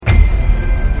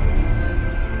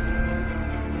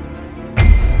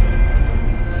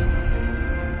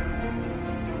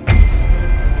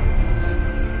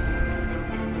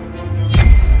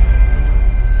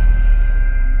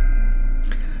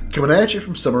Coming at you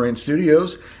from Summer Rain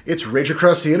Studios, it's Rage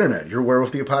Across the Internet, your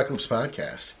Werewolf the Apocalypse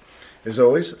podcast. As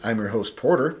always, I'm your host,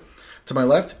 Porter. To my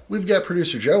left, we've got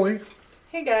producer Joey.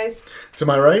 Hey, guys. To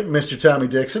my right, Mr. Tommy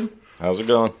Dixon. How's it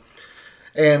going?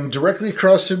 And directly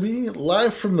across from me,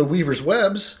 live from the Weaver's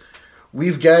Webs,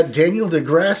 we've got Daniel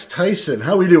DeGrasse Tyson.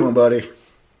 How we doing, buddy?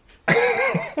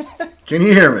 Can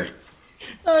you hear me?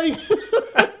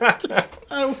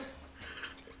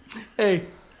 Hey,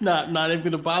 not even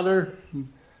going to bother.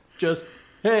 Just,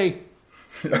 hey,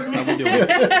 how we doing?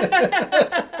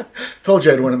 Told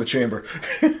you I'd win in the chamber.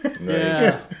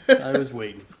 Yeah, I was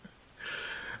waiting.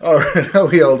 All right, how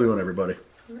we all doing, everybody?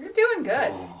 We're doing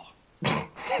good.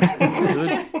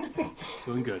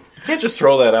 Doing good. You can't just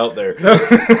throw that out there.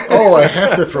 Oh, I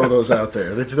have to throw those out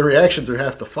there. The reactions are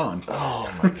half the fun.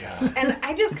 Oh, my God. And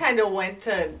I just kind of went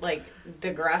to, like,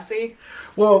 Degrassi.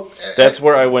 Well, That's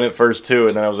where I went at first, too,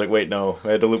 and then I was like, wait, no.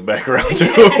 I had to loop back around to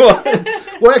it once.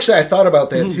 well, actually, I thought about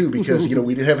that, too, because,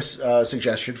 we did have a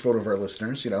suggestion for one of our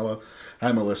listeners,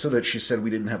 hi, Melissa, that she said we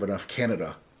didn't have enough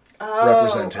Canada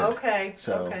represented. Okay.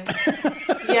 So. Okay.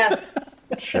 Yes.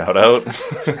 Shout out.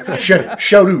 Shout out.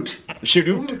 Shoot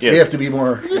out. We have to be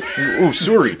more... Ooh,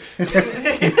 sorry.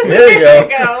 There you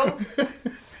go.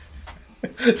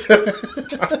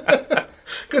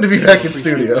 Good to be back in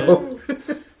studio.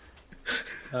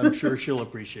 I'm sure she'll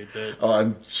appreciate that. Oh,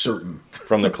 I'm certain.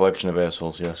 From the collection of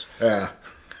assholes, yes. Yeah.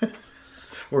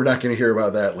 We're not going to hear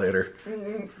about that later.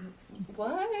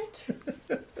 What?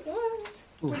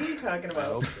 What are you talking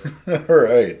about? All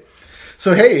right.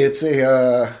 So, hey, it's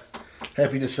a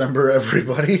happy December,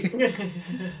 everybody.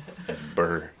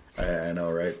 Burr. I know,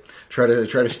 right? Try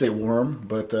to stay warm,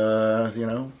 but,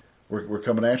 we're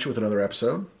coming at you with another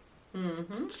episode.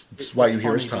 Mm-hmm. It's why you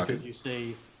hear us talking. Because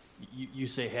you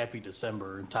say Happy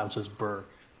December, and Tom says Burr.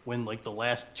 When, like, the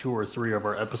last 2 or 3 of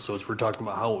our episodes, we're talking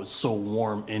about how it was so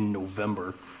warm in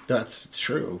November. That's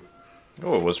true.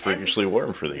 Oh, it was freakishly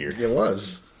warm for the year. It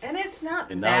was. And it's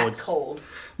not And now that it's- cold.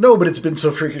 No, but it's been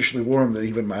so freakishly warm that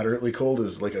even moderately cold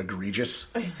is, like, egregious.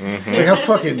 Mm-hmm. Like, how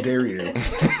fucking dare you?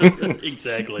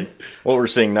 Exactly. What we're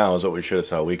seeing now is what we should have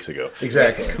saw weeks ago.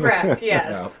 Exactly. Correct,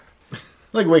 yes. Yeah.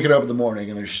 Like waking up in the morning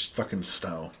and there's just fucking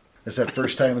snow. It's that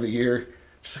first time of the year.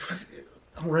 Just like,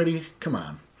 already? Come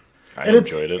on. I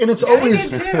enjoyed it. And it's I always...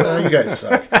 did too. you guys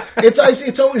suck.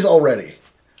 It's always already.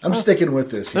 I'm sticking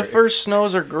with this here. The first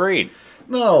snows are great.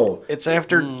 No. It's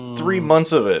after 3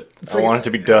 months of it. I like- want it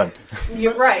to be done.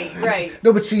 You're right.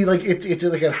 No, but see, like, it's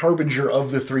like a harbinger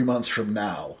of the 3 months from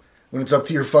now. When it's up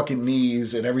to your fucking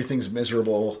knees and everything's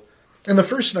miserable. And the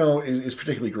first snow is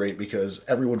particularly great because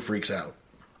everyone freaks out.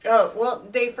 Oh, well,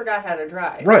 they forgot how to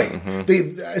drive. Right. Mm-hmm.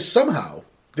 They somehow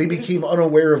they became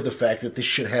unaware of the fact that this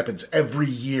shit happens every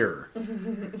year.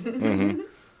 Mm-hmm.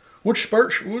 Which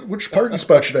parking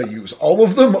spot should I use? All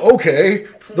of them? Okay.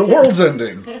 The world's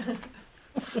ending.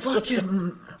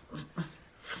 Fucking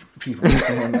people.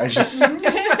 I just...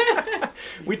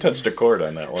 We touched a chord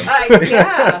on that one.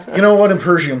 Yeah. You know what?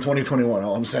 Impersium 2021,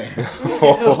 all I'm saying.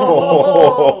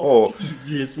 Oh.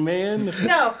 Yes, man.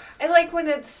 No, I like when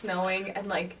it's snowing and,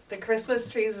 like, the Christmas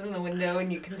tree's in the window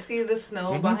and you can see the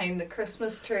snow behind the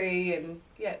Christmas tree and,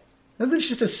 yeah. Isn't this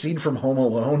just a scene from Home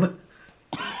Alone?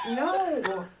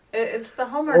 No. It's the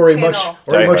Hallmark Or a Channel.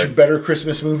 Die much Hard. better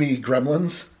Christmas movie,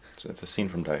 Gremlins? It's a scene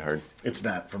from Die Hard. It's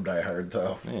not from Die Hard,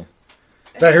 though. Yeah.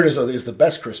 Die Hard is the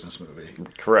best Christmas movie.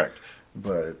 Correct.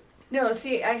 But, No,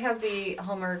 see, I have the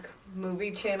Hallmark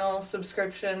Movie Channel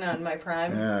subscription on my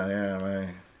Prime. yeah,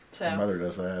 my mother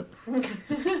does that.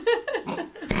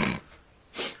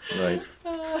 Nice.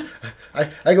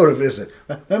 I go to visit.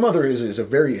 My mother is a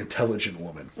very intelligent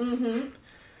woman. Mm-hmm.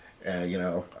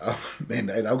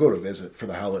 And I'll go to visit for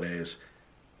the holidays.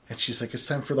 And she's like, it's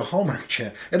time for the Hallmark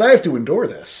Channel. And I have to endure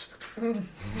this.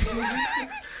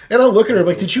 And I'll look at her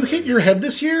like, did you hit your head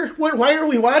this year? Why are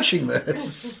we watching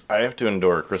this? I have to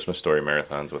endure Christmas Story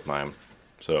marathons with mine.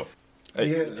 So,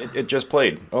 Yeah. it just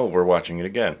played. Oh, we're watching it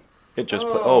again. It just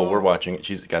played. Oh, we're watching it.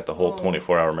 She's got the whole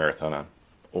 24-hour marathon on.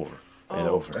 Over and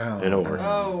over and over.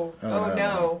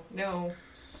 No.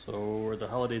 So, are the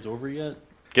holidays over yet?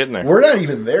 Getting there. We're not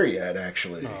even there yet,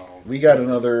 actually. No. We got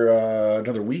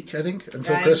another week, I think,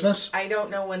 until Christmas. I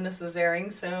don't know when this is airing,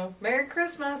 so Merry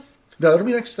Christmas. No, that'll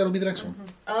be the next one.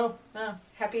 Oh,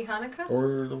 Happy Hanukkah?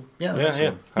 Or the next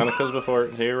Yeah. one. Hanukkah's before.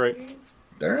 Yeah, you're right.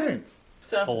 All right.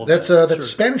 So, All of That's that. that's Sure.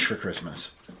 Spanish for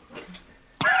Christmas.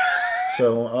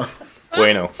 So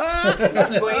Bueno.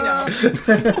 bueno.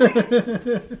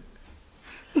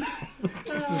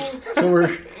 so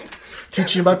we're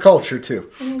teaching about culture too.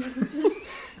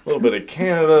 A little bit of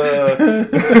Canada.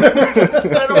 A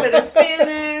little bit of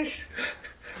Spanish.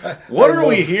 What are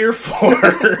we here for?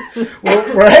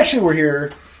 Well, we're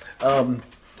here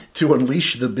to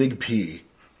unleash the big P.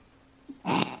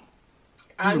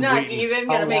 I'm not even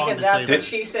going to make it that's what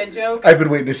she said joke. I've been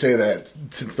waiting to say that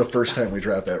since the first time we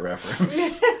dropped that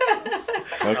reference.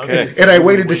 Okay. And I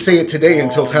waited to say it today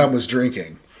until Tom was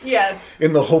drinking. Yes.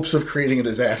 In the hopes of creating a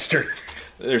disaster.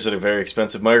 There's a very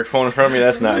expensive microphone in front of me.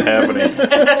 That's not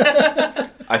happening.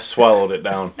 I swallowed it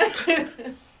down.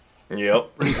 Yep.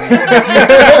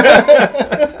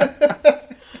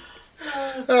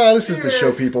 This is the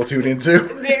show people tune into.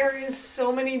 There is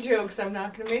so many jokes I'm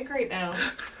not going to make right now.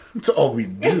 It's all we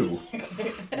do.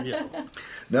 Yeah.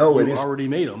 No, You it is already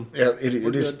made them. Yeah, it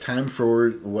is time for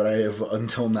what I have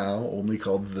until now only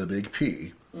called the Big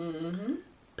P. Mm-hmm.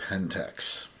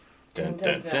 Pentex. Dun,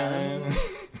 dun, dun.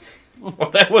 Well,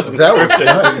 that wasn't That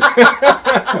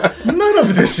scripted. was nice. None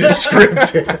of this is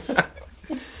scripted.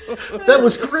 That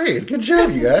was great. Good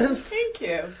job, you guys. Thank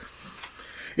you.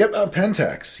 Yep,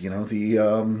 Pentex. You know,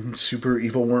 the super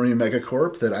evil wormy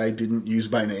megacorp that I didn't use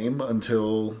by name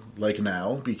until like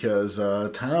now because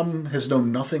Tom has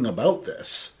known nothing about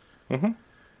this, and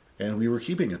we were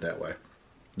keeping it that way.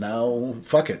 Now,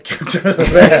 fuck it, get to the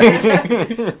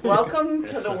bag. Welcome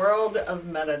to the world of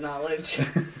meta knowledge.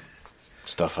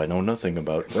 Stuff I know nothing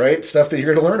about. Right, stuff that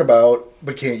you're going to learn about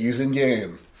but can't use in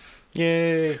game.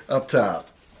 Yay. Up top.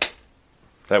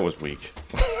 That was weak.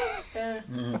 Yeah.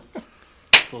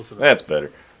 Close enough. That's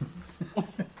better.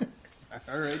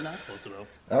 All right, not close enough.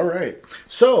 All right,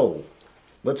 so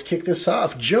let's kick this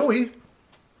off. Joey, what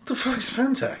the fuck's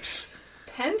Pentex?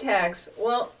 Pentex,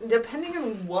 well, depending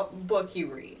on what book you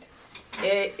read,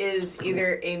 it is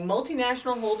either a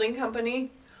multinational holding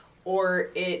company or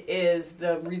it is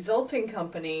the resulting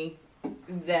company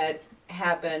that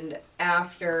happened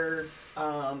after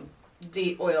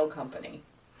the oil company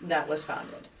that was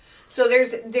founded. So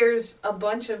there's a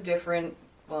bunch of different,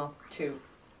 well, 2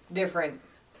 different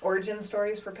origin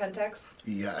stories for Pentex.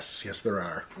 Yes, there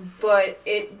are. But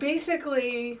it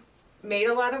basically made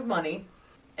a lot of money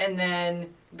and then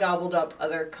gobbled up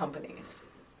other companies.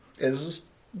 As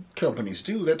companies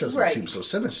do, that doesn't Right. seem so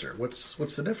sinister. What's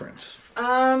the difference?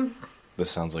 This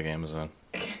sounds like Amazon.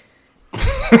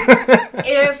 If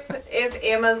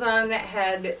Amazon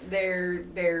had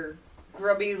their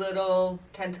grubby little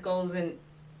tentacles in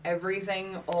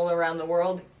everything all around the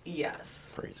world,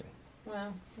 yes. Phrasing.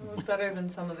 Well, it was better than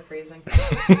some of the phrasing.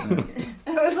 It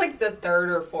was like the 3rd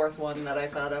or 4th one that I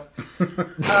thought of.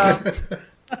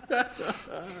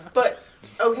 But,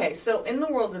 okay, so in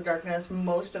the world of darkness,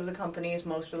 most of the companies,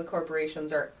 most of the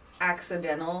corporations are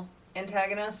accidental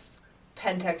antagonists.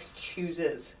 Pentex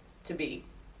chooses to be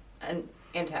an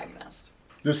antagonist.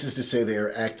 This is to say they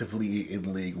are actively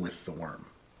in league with the worm.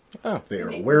 Oh. They are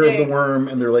aware of the worm,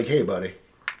 and they're like, hey, buddy.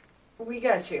 We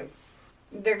got you.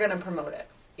 They're going to promote it.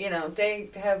 You know, they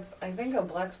have, I think, a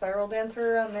Black Spiral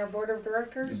Dancer on their board of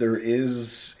directors. There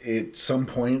is, at some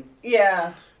point,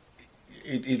 Yeah.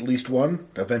 at least one,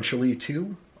 eventually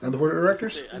 2 on the board of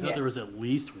directors. I thought there was at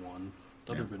least one. I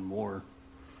thought there had been more.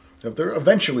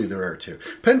 Eventually there are 2.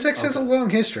 Pentex has a long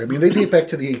history. I mean, they date back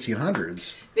to the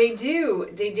 1800s. They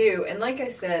do. And like I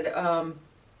said,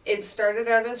 it started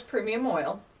out as premium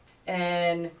oil.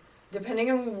 And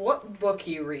depending on what book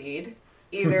you read,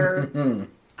 either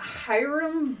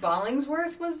Hiram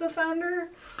Bollingsworth was the founder,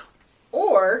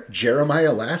 or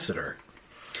Jeremiah Lassiter,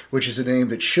 which is a name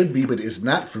that should be but is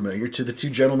not familiar to the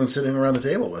 2 gentlemen sitting around the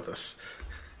table with us.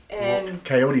 and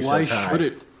Coyote Why says hi. should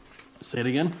it? Say it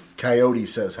again? Coyote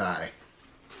says hi.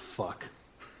 Fuck.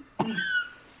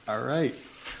 All right.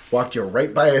 Walked you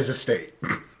right by his estate.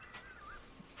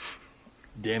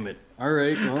 Damn it. All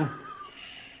right, well.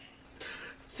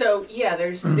 so yeah,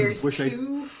 there's Wish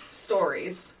 2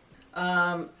 stories.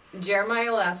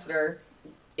 Jeremiah Lassiter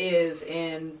is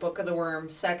in Book of the Worm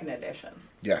 2nd edition.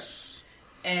 Yes.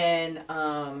 And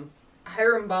Hiram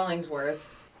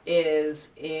Bollingsworth is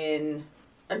in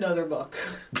another book.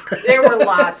 There were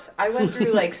lots. I went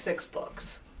through like 6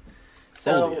 books.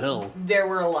 So Holy hell. there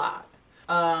were a lot.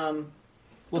 Well,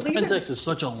 Believe it- Pentex is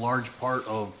such a large part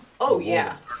of Oh the yeah.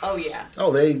 world. Oh yeah.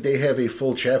 Oh, they have a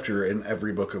full chapter in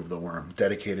every book of the Worm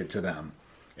dedicated to them.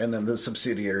 And then the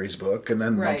subsidiaries book, and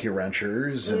then Right. Monkey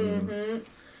Wrenchers, and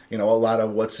you know, a lot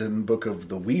of what's in Book of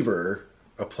the Weaver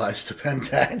applies to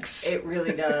Pentex. It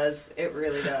really does. It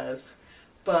really does.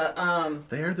 But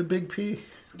They are the big P.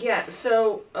 yeah,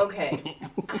 so okay.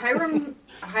 Hiram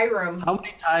How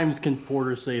many times can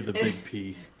Porter say the big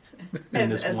P in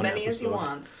this as one many as he episode?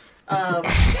 wants.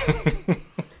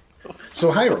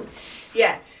 So Hiram,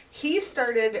 Yeah, he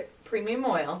started premium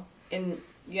oil in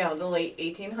the late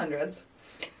 1800s,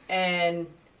 and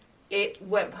It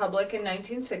went public in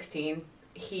 1916.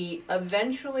 He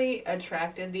eventually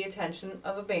attracted the attention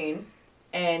of a Bane,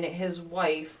 and his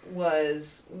wife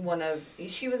was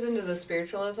she was into the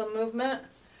spiritualism movement,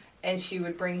 and she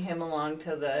would bring him along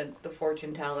to the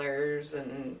fortune tellers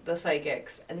and the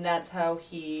psychics, and that's how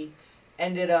he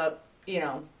ended up,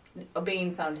 a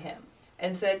Bane found him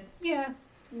and said, yeah,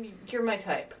 you're my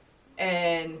type.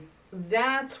 And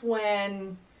that's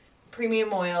when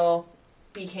Premium Oil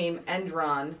became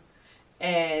Enron,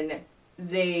 and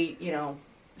they,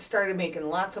 started making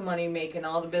lots of money, making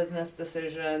all the business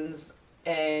decisions,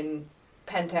 and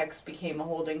Pentex became a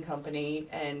holding company,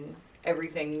 and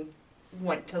everything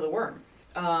went to the worm.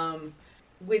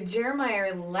 With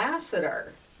Jeremiah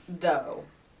Lasseter, though,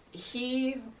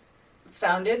 he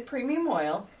founded Premium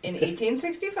Oil in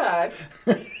 1865.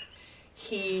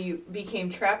 He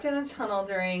became trapped in a tunnel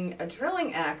during a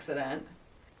drilling accident.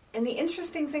 And the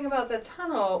interesting thing about the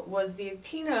tunnel was the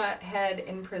Actina had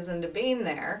imprisoned a Bane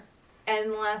there,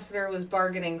 and Lasseter was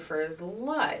bargaining for his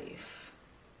life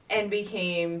and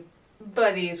became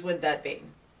buddies with that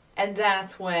Bane. And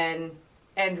that's when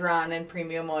Enron and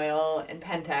Premium Oil and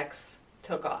Pentex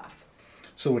took off.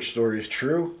 So which story is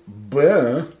true?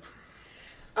 Buh.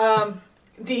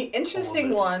 The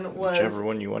interesting one was... Whichever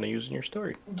one you want to use in your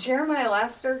story. Jeremiah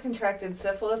Lasseter contracted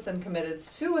syphilis and committed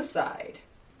suicide.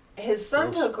 His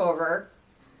son took over.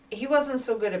 He wasn't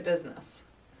so good at business.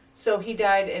 So he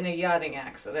died in a yachting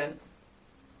accident.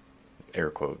 Air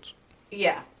quotes.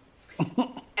 Yeah.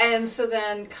 And so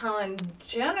then Colin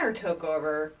Jenner took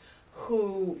over,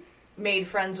 who made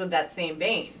friends with that same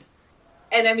Bane.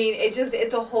 And I mean,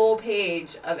 it's a whole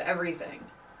page of everything.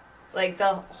 Like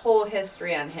the whole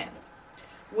history on him.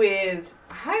 With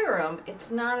Hiram, it's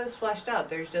not as fleshed out.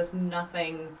 There's just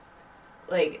nothing.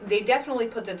 Like, they definitely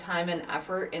put the time and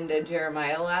effort into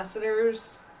Jeremiah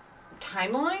Lasseter's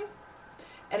timeline.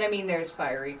 And I mean, there's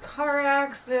fiery car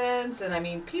accidents, and I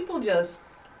mean, people just,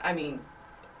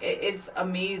 it's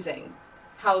amazing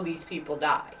how these people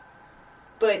die.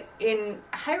 But in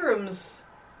Hiram's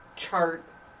chart,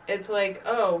 it's like,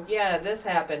 oh, yeah, this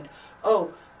happened.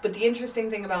 Oh, but the interesting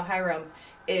thing about Hiram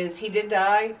is he did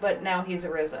die, but now he's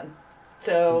arisen.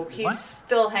 So he's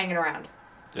still hanging around.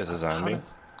 Is a zombie?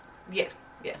 Yeah.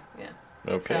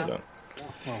 Okay, So- then.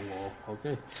 well,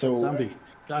 okay. So Zombie.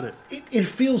 Got it. It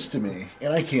feels to me,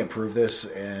 and I can't prove this,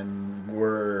 and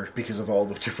because of all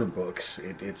the different books,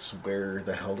 it's where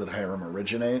the hell did Hiram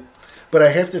originate? But I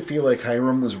have to feel like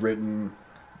Hiram was written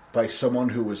by someone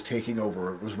who was taking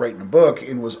over, was writing a book,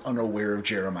 and was unaware of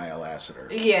Jeremiah Lasseter.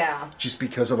 Yeah. Just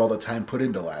because of all the time put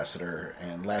into Lasseter,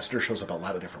 and Lasseter shows up a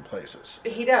lot of different places.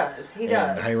 He does.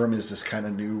 And Hiram is this kind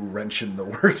of new wrench in the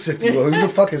works, if you will. Who the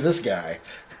fuck is this guy?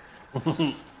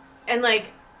 And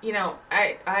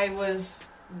I was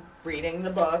reading the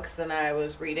books, and I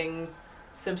was reading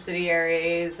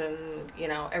Subsidiaries and,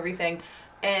 everything.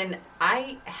 And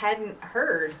I hadn't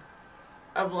heard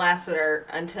of Lasseter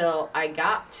until I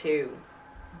got to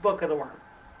Book of the Worm.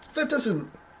 That doesn't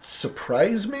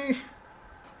surprise me,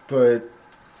 but,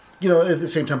 at the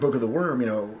same time, Book of the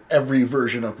Worm, every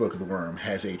version of Book of the Worm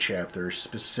has a chapter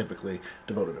specifically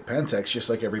devoted to Pentex, just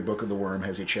like every Book of the Worm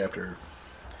has a chapter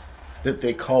that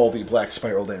they call the Black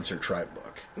Spiral Dancer Tribe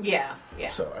book. Yeah.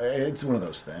 So it's one of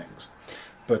those things.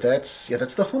 But that's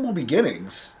the humble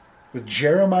beginnings with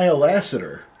Jeremiah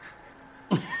Lasseter.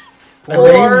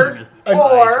 Or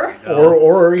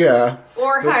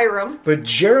Hiram. But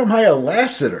Jeremiah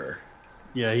Lasseter.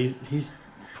 Yeah, he's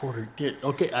Porter.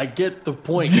 Okay, I get the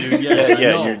point, dude. Yes, I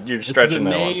know. You're stretching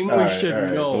that name one. we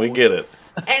should know. We get it.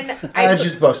 And I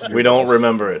just busted your We don't balls.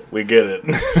 remember it. We get it.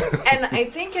 And I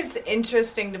think it's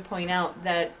interesting to point out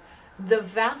that the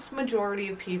vast majority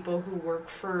of people who work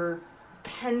for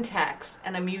Pentex,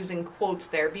 and I'm using quotes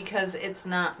there because it's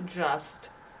not just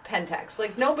Pentex.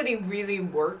 Like, nobody really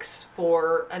works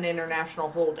for an international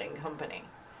holding company.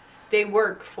 They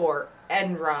work for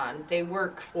Enron. They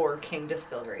work for King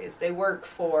Distilleries. They work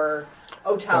for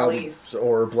Otalis.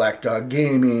 Or Black Dog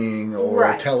Gaming, or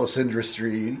Right. Telus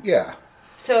Industry. Yeah.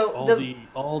 So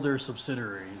all their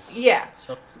subsidiaries. yeah.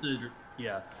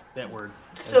 That word.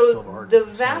 That's So still hard the to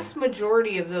say. vast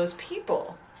majority of those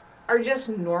people are just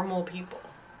normal people.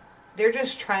 They're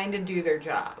just trying to do their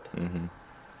job. Mm-hmm.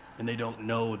 And they don't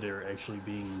know they're actually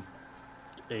being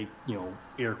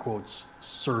air quotes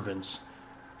servants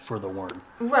for the worm.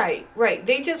 Right.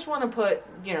 They just want to put,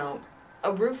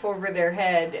 a roof over their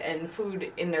head and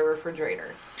food in their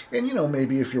refrigerator. And,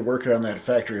 maybe if you're working on that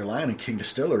factory line in King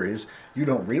Distilleries, you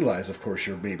don't realize, of course,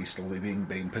 you're maybe slowly being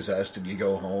Bane-possessed, and you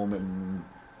go home and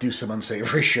do some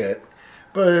unsavory shit.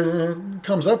 But it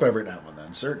comes up every now and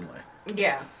then, certainly.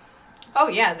 Yeah. Oh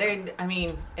yeah, I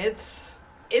mean, it's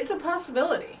a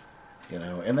possibility. You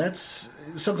know, and that's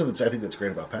something I think that's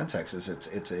great about Pentex is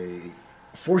it's a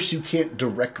force you can't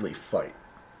directly fight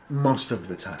most of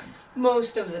the time.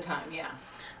 Most of the time, yeah.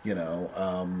 You know,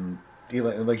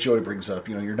 like Joey brings up,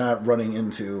 you know, you're not running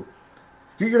into,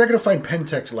 you're not going to find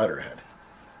Pentex letterhead.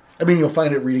 I mean, you'll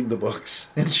find it reading the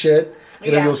books and shit.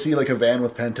 You know, you'll see like a van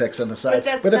with Pentex on the side,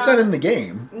 but that's not in the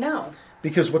game. No,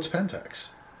 because what's Pentex?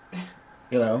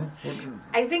 You know,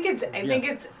 I think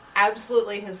it's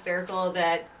absolutely hysterical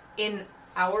that in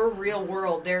our real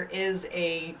world there is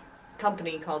a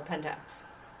company called Pentex.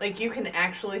 Like you can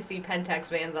actually see Pentex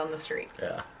vans on the street.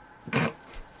 Yeah.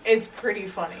 It's pretty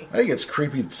funny. I think it's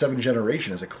creepy that 7th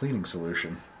Generation is a cleaning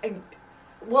solution.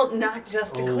 Well, not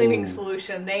just a cleaning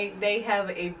solution. They have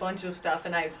a bunch of stuff,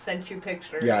 and I've sent you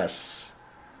pictures. Yes.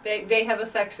 They have a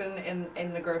section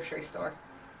in the grocery store.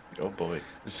 Oh boy.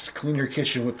 Just clean your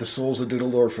kitchen with the souls of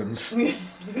diddled orphans.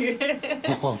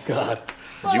 Oh God.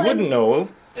 Well, you wouldn't know.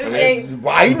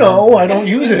 I know. I don't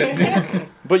use it.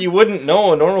 But you wouldn't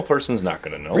know. A normal person's not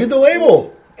going to know. Read the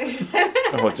label.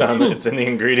 Oh, it's in the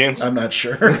ingredients? I'm not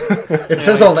sure. It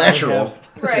says all natural.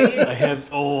 Right. I have.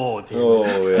 Oh, damn.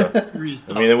 Oh, yeah.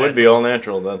 I mean, it would be all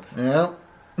natural then. Yeah.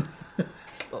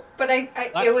 But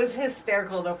it was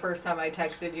hysterical the first time I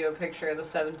texted you a picture of the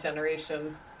 7th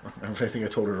Generation. I think I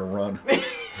told her to run.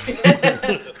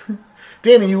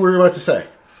 Danny, you were about to say.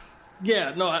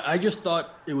 Yeah, no, I just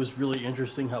thought it was really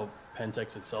interesting how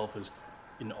Pentex itself is,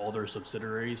 in all their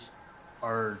subsidiaries,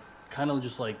 are kind of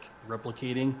just like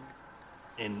replicating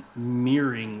and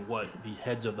mirroring what the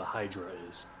heads of the Hydra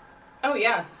is. Oh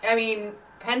yeah, I mean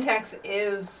Pentex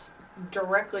is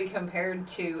directly compared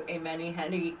to a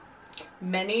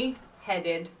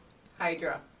many-headed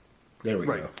Hydra. There we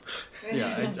go.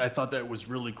 Yeah, I thought that was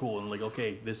really cool. And like,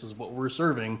 okay, this is what we're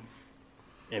serving,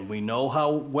 and we know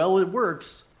how well it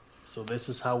works, so this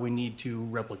is how we need to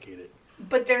replicate it.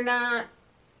 But they're not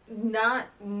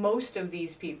most of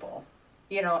these people.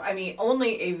 You know, I mean,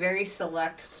 only a very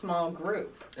select small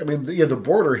group. I mean, the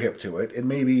board are hip to it, and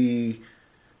maybe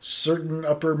certain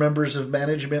upper members of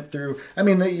management through. I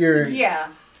mean, that you're. Yeah.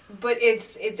 But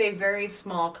it's a very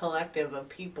small collective of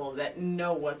people that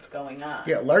know what's going on.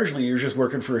 Yeah, largely you're just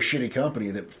working for a shitty company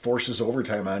that forces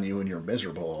overtime on you and you're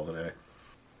miserable all the day.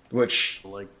 Which,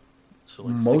 So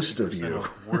most of you.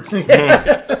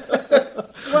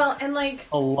 Well, and like...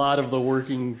 A lot of the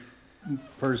working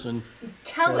person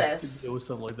Tellus. do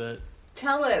stuff like that.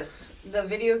 Tellus, the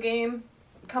video game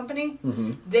company,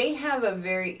 they have a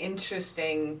very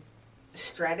interesting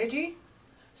strategy.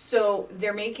 So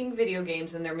they're making video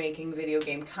games and they're making video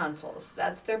game consoles.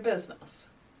 That's their business.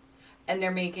 And they're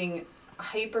making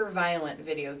hyper-violent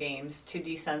video games to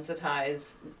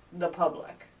desensitize the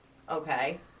public.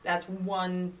 Okay? That's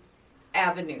one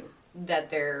avenue that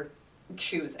they're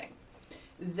choosing.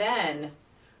 Then,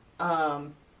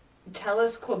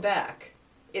 Tellus Quebec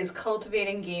is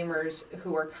cultivating gamers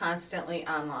who are constantly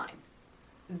online.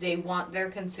 They want their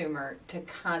consumer to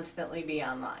constantly be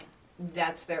online.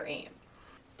 That's their aim.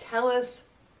 Tellus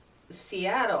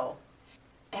Seattle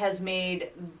has made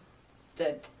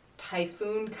the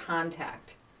Typhoon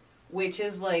Contact, which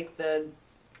is like the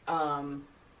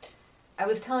I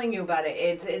was telling you about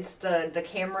it. It's the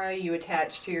camera you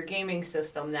attach to your gaming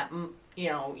system that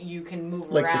you can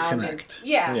move like around. Like the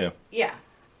Kinect. Yeah.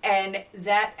 And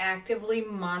that actively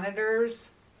monitors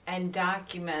and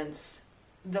documents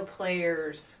the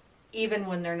players even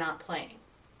when they're not playing.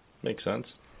 Makes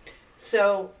sense.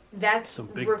 So that's Some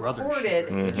Big recorded. Brother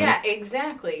shit, right? Mm-hmm. Yeah,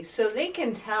 exactly. So they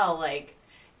can tell, like,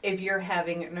 if you're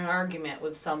having an argument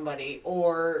with somebody,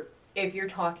 or if you're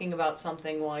talking about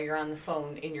something while you're on the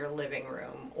phone in your living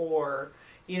room, or,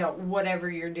 whatever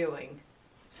you're doing.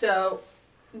 So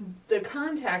the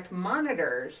Contact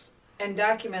monitors and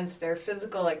documents their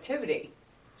physical activity.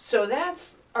 So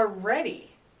that's already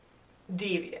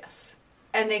devious.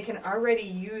 And they can already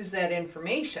use that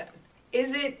information.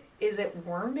 Is it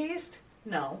worm-based?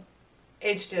 No.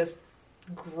 It's just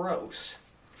gross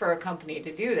for a company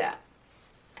to do that.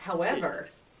 However...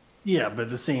 Yeah, but at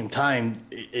the same time,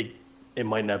 it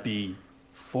might not be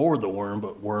for the worm,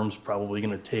 but worm's probably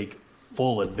going to take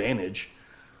full advantage.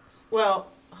 Well,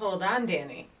 hold on,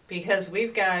 Danny, because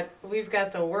we've got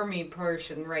the wormy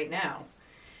portion right now.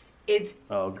 It's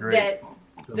great. that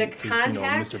the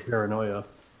Contact... Mr. Paranoia.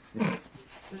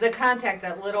 The Contact,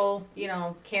 that little,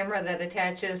 camera that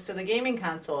attaches to the gaming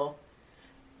console,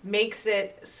 makes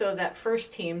it so that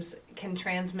first teams can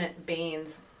transmit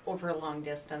Banes over long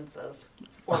distances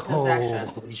for possession.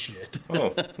 Holy shit.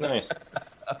 Oh, nice.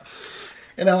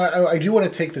 And now I do want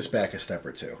to take this back a step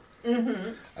or two.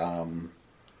 Mm-hmm.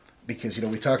 Because,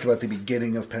 we talked about the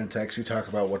beginning of Pentex, we talk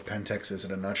about what Pentex is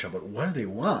in a nutshell, but what do they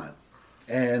want?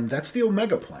 And that's the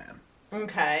Omega Plan.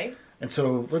 Okay. And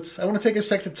so I want to take a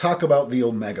sec to talk about the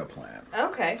Omega Plan.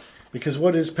 Okay. Because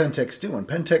what is Pentex doing?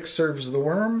 Pentex serves the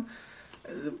worm.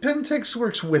 Pentex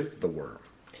works with the worm.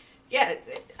 Yeah,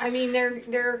 I mean,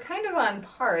 they're kind of on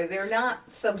par. They're not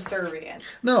subservient.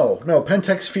 No.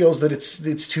 Pentex feels that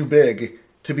it's too big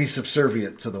to be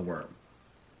subservient to the worm.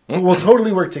 We'll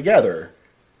totally work together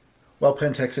while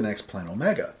Pentex enacts Plan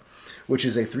Omega, which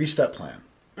is a 3-step plan.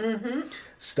 Mm-hmm.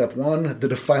 Step 1, the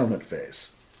defilement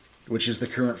phase, which is the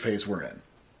current phase we're in.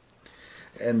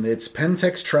 And it's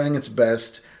Pentex trying its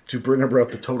best to bring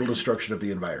about the total destruction of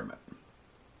the environment.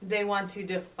 They want to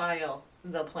defile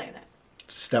the planet.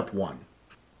 Step 1.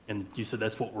 And you said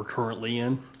that's what we're currently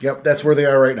in? Yep, that's where they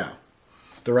are right now.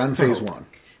 They're on phase 1.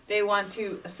 They want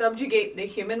to subjugate the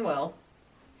human will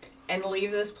and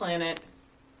leave this planet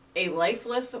a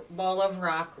lifeless ball of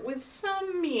rock with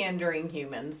some meandering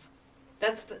humans.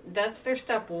 That's their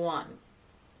step 1.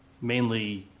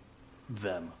 Mainly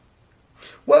them.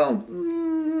 Well,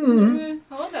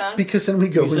 Hold on. because then we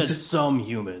go You said into some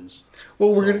humans.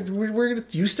 well, we're gonna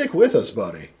you stick with us,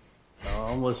 buddy. Oh,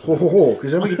 I'm listening.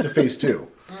 Because then we get to phase 2,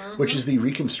 which is the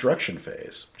reconstruction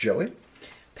phase. Joey,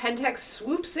 Pentex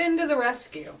swoops into the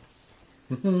rescue.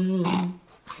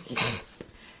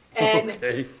 And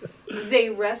Okay. they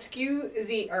rescue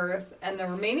the Earth, and the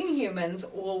remaining humans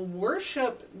will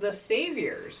worship the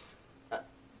saviors.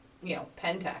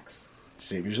 Pentex.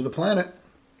 saviors of the planet.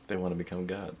 They want to become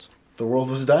gods. The world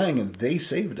was dying, and they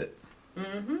saved it.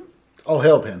 Mm-hmm. All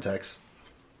hail, Pentex.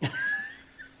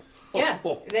 Yeah,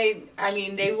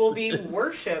 they will be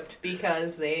worshipped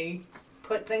because they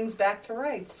put things back to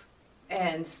rights.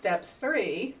 And step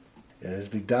 3, Is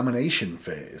the domination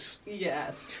phase,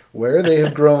 yes, where they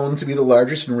have grown to be the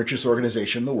largest and richest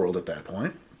organization in the world at that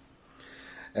point,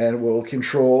 and will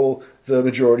control the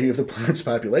majority of the planet's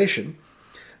population.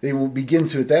 They will begin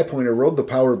to, at that point, erode the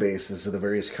power bases of the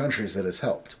various countries that has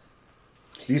helped.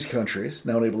 These countries,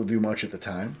 not able to do much at the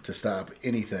time to stop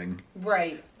anything,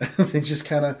 right. they just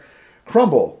kind of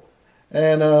crumble.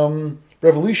 And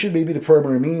revolution may be the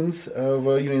primary means of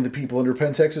uniting the people under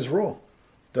Pentex's rule,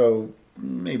 though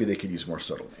maybe they could use more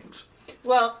subtle means.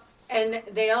 Well, and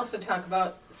they also talk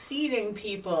about seeding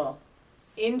people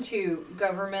into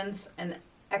governments and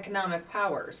economic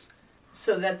powers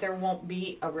so that there won't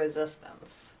be a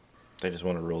resistance. They just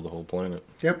want to rule the whole planet.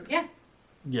 Yep, Yeah.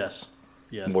 Yes.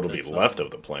 What'll be that's left of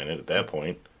the planet at that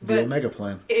point? the But Omega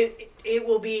Plan. it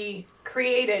will be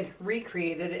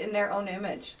recreated in their own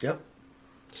image. Yep.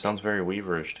 Sounds very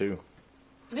Weaverish too.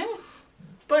 Yeah.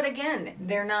 But again,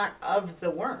 they're not of the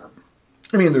worm.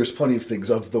 I mean, there's plenty of things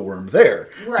of the worm there.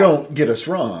 Right. Don't get us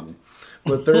wrong.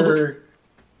 But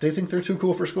they think they're too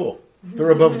cool for school. They're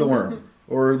above the worm,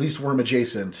 or at least worm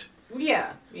adjacent.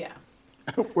 Yeah.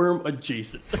 Worm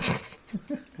adjacent.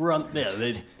 We're on. Yeah,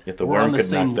 Yet the we're on worm the could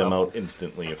same knock them level. out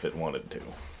instantly if it wanted to.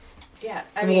 Yeah.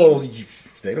 I mean,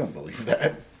 They don't believe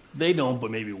that. They don't,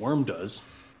 but maybe Worm does.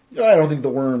 I don't think the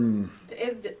worm...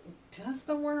 does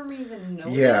the worm even know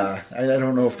Yeah, this? I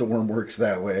don't know if the worm works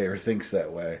that way or thinks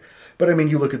that way. But I mean,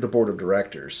 you look at the board of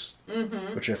directors,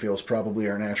 which I feel is probably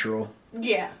our natural,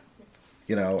 Yeah.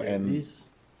 and These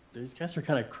guys are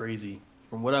kind of crazy.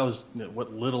 From what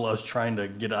little I was trying to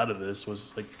get out of this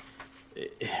was like,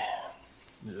 it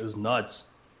was nuts.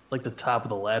 It's like the top of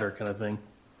the ladder kind of thing.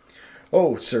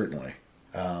 oh, certainly.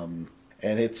 And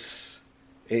it's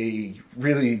a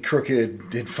really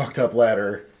crooked and fucked up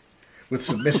ladder with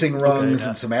some missing rungs yeah.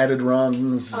 and some added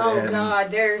rungs. Oh and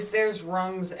God, there's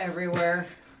rungs everywhere.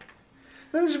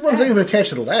 There's rungs not even attached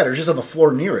to the ladder, just on the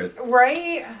floor near it.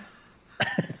 Right?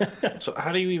 So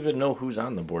how do you even know who's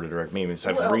on the board of directors? Maybe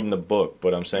I've Well- reading the book,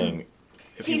 but I'm saying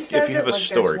if He you says have it a like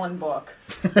story, there's one book.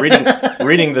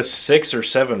 reading the 6 or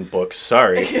 7 books.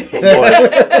 Sorry,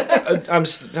 but I'm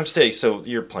steady. So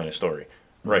you're playing a story,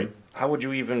 right? How would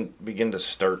you even begin to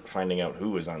start finding out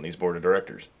who is on these board of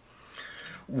directors?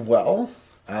 Well,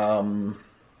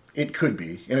 it could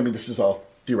be. And I mean, this is all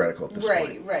theoretical at this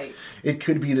point. Right. It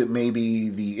could be that maybe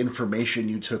the information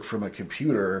you took from a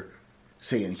computer,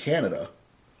 say in Canada,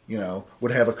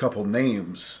 would have a couple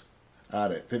names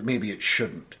on it that maybe it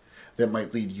shouldn't. That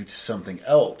might lead you to something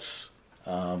else.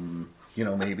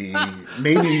 Maybe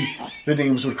the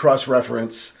names would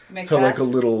cross-reference to like a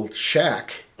little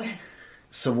shack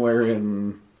somewhere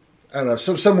in, I don't know,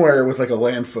 somewhere with like a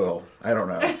landfill. I don't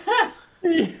know.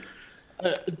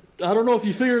 I don't know if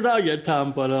you figured it out yet,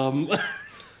 Tom, but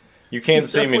You can't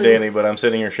It's see me, definitely- Danny, but I'm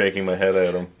sitting here shaking my head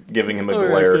at him, giving him a all right,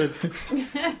 glare.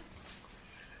 good.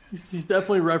 He's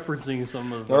definitely referencing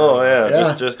some of Oh yeah,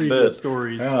 Yeah. just a previous bit.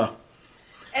 stories. Yeah.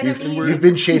 And I mean, You've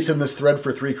been chasing this thread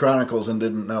for 3 Chronicles and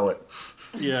didn't know it.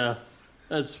 Yeah,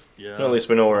 that's At least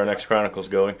we know where our next Chronicle's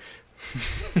going.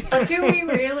 but do we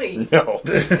really? No.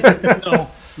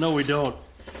 No, we don't.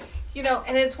 You know,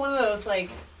 and it's one of those, like,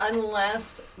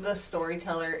 unless the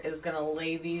storyteller is going to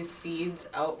lay these seeds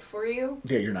out for you,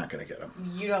 Yeah, you're not going to get them.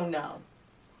 you don't know.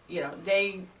 You know,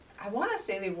 I want to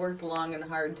say they worked long and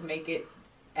hard to make it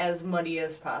as muddy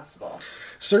as possible.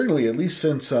 Certainly, at least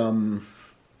since,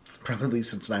 probably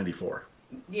since 94.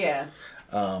 Yeah.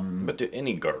 But do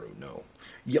any Garu know?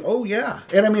 Yeah, oh, yeah.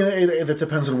 And I mean, it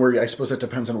depends on I suppose it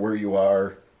depends on where you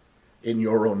are in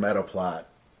your own meta plot.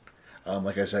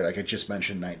 Like I said, like I just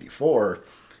mentioned 94.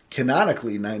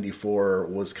 Canonically, 94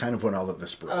 was kind of when all of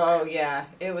this broke. Oh, yeah.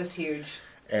 It was huge.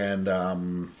 And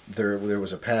there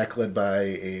was a pack led by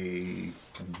a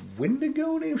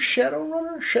Wendigo named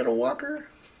Shadowrunner? Shadow Walker?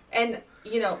 And,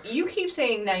 you know, you keep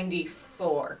saying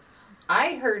 94.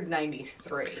 I heard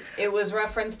 93. It was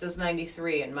referenced as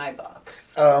 93 in my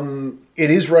books.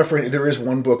 It is there is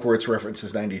one book where it's referenced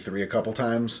as 93 a couple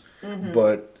times,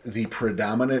 but the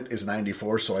predominant is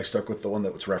 94, so I stuck with the one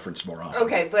that was referenced more often.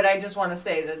 Okay, but I just want to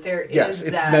say that there is Yes,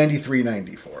 it's that. 93,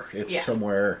 94. It's Yeah.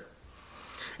 somewhere.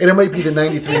 And it might be the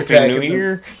 93 Happy attack. New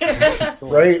Year.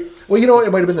 Right? Well, you know,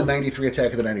 it might have been the 93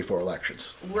 attack of the 94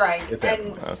 elections. Right. At that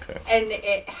And, point. Okay.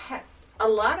 and a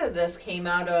lot of this came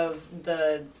out of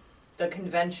the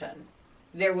convention.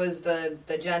 There was the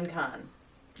Gen Con.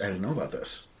 I didn't know about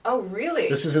this. Oh, really?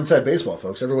 This is Inside Baseball,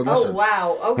 folks. Everyone Oh, listen.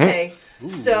 wow. Okay.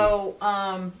 So,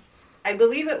 I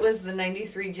believe it was the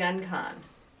 93 Gen Con.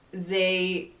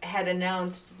 They had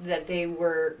announced that they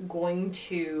were going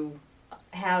to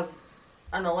have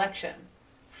an election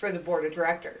for the board of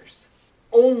directors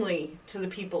only to the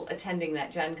people attending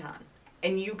that Gen Con.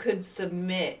 And you could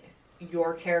submit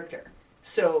your character.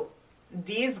 So,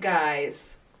 these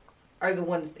guys are the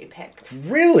ones they picked.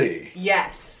 Really?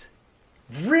 Yes.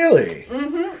 Really?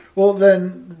 Mm-hmm. Well,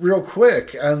 then, real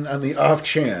quick, on the off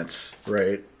chance,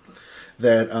 right,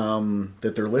 that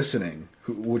that they're listening,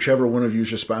 whichever one of you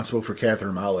is responsible for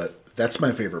Catherine Mollett, that's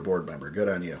my favorite board member. Good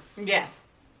on you. Yeah.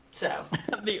 So,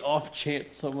 The off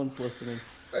chance someone's listening.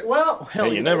 well, Hell,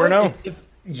 Hey, you never know.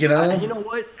 You know? You know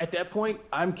what? At that point,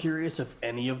 I'm curious if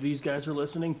any of these guys are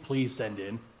listening. Please send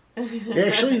in.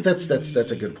 Actually, that's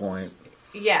a good point.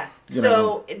 yeah. You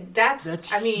So that's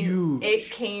That's I mean, huge. it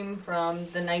came from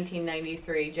the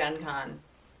 1993 Gen Con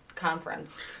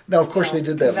conference. Now, of course, No, they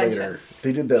did that convention. later.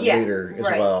 They did that Yeah, later as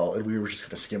right. well, and we were just going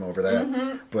to skim over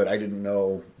that. But I didn't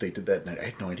know they did that. I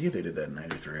had no idea they did that in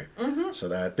 '93. So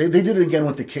that they did it again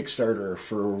with the Kickstarter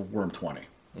for Worm 20.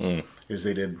 Is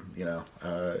they did, you know,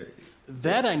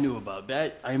 That I knew about.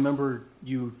 That I remember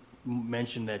you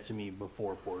mentioned that to me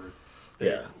before, Porter. that-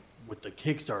 Yeah. With the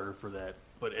Kickstarter for that.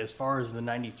 But as far as the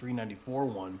 93, 94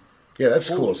 one, yeah, that's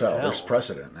cool Holy as hell. hell. There's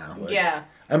precedent now. Like, Yeah.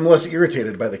 I'm less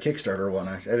irritated by the Kickstarter one.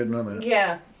 I didn't know that.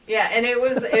 Yeah. Yeah, and it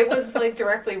was like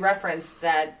directly referenced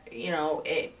that, you know,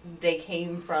 they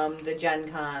came from the Gen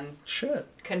Con Shit,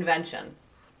 convention.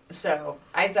 So,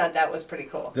 I thought that was pretty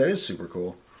cool. that is super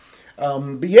cool.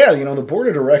 But yeah, you know, the board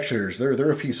of directors,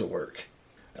 they're a piece of work,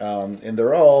 and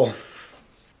they're all.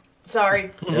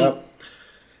 Sorry. Yep.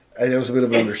 That was a bit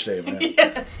of an understatement.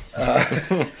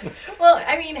 Well,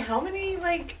 I mean, how many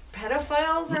like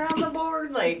pedophiles are on the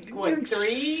board? Like what, I 3?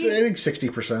 think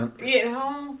 60%. You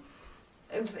know,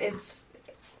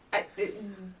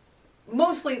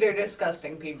 mostly they're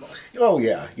disgusting people. Oh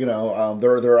yeah, you know,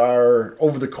 there are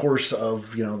over the course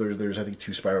of, you know, there's I think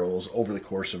 2 spirals over the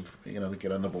course of, you know, that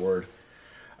get on the board.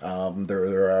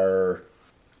 There are,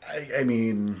 I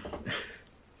mean,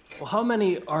 well, how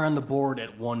many are on the board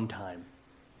at one time?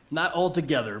 Not all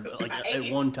together, but like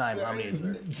at one time, how many is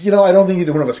there? you know, I don't think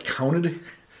either one of us counted.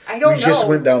 I don't We know. just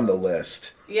went down the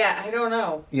list. Yeah, I don't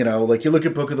know. You know, like you look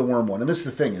at Book of the Worm one, and this is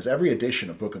the thing: is every edition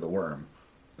of Book of the Worm,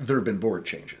 there have been board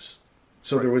changes.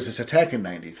 So there was this attack in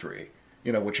 '93,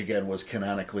 you know, which again was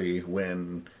canonically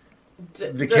when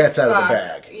the cat's out of the spots-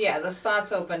 bag. Yeah, the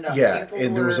spots opened up. Yeah, People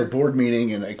and there was a were- board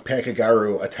meeting, and a pack of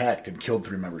Garu attacked and killed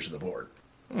 3 members of the board.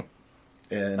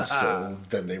 And so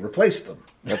then they replaced them.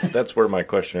 That's where my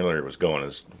question earlier was going.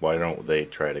 Is why don't they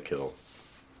try to kill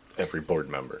every board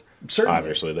member? Certainly.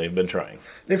 Obviously, they've been trying.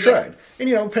 They've tried. And,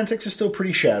 you know, Pentex is still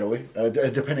pretty shadowy,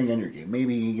 depending on your game.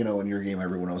 Maybe, you know, in your game,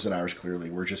 everyone knows. In ours, clearly,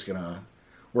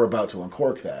 we're about to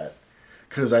uncork that.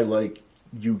 Because I like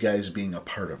you guys being a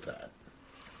part of that.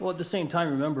 Well, at the same time,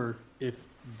 remember, if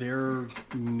they're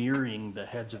mirroring the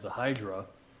heads of the Hydra,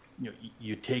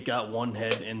 you take out one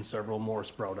head and several more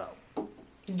sprout out.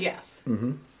 Yes.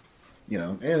 You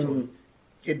know, and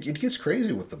it gets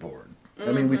crazy with the board.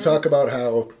 I mean, we talk about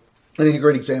how, I think a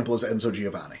great example is Enzo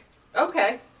Giovanni.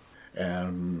 Okay.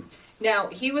 And Now,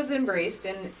 he was embraced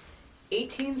in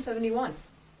 1871.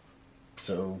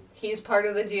 so, He's part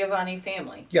of the Giovanni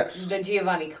family. Yes. The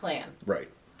Giovanni clan. right.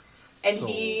 And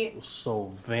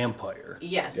So vampire.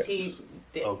 yes, Yes. he,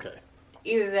 Okay.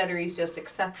 either that or he's just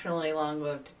exceptionally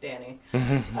long-lived, Danny.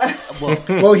 Well,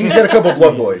 Well, he's had a couple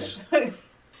blood boys.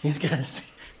 he's got.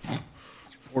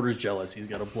 Porter's jealous. He's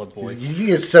got a blood boy.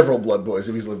 He has several blood boys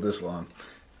if he's lived this long.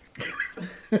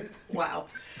 Wow.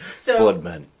 So, Blood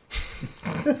men.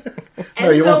 No,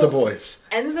 you want the Enzo- boys.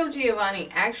 Enzo Giovanni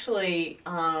actually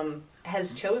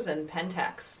has chosen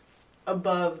Pentax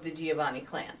above the Giovanni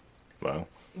clan. Wow.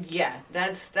 Yeah,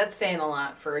 that's saying a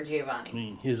lot for a I Giovanni.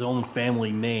 mean, his own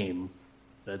family name.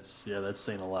 That's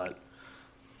saying a lot.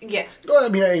 Yeah. Well, I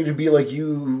mean, it'd be like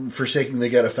you forsaking the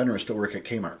Geta Fenris to work at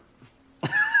Kmart.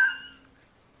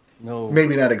 No.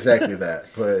 Maybe not exactly that,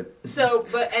 but So,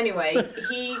 but anyway,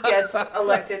 he gets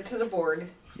elected to the board.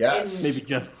 yes. Maybe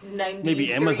Jeff. 93,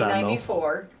 Maybe Amazon, though.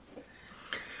 94.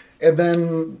 And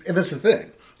that's the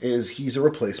thing, is he's a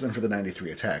replacement for the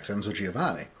 93 attacks, Enzo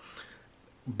Giovanni.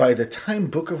 By the time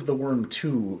Book of the Worm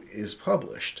 2 is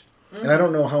published, and I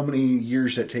don't know how many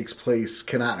years that takes place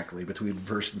canonically between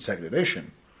first and second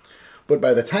edition, but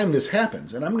by the time this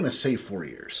happens, and I'm going to say 4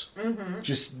 years,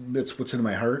 just that's what's in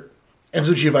my heart,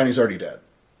 Enzo Giovanni's already dead.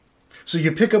 So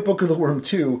you pick up Book of the Worm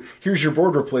 2, here's your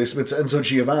board replacement, it's Enzo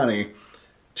Giovanni.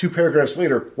 2 paragraphs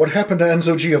later, what happened to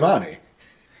Enzo Giovanni?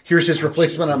 Here's his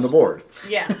replacement on the board.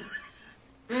 Yeah.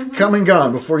 Come and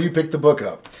gone before you pick the book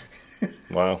up.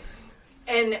 Wow.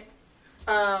 And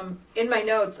in my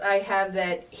notes, I have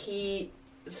that he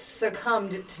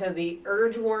succumbed to the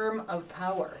urgeworm of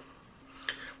power.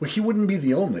 Well, he wouldn't be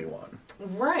the only one,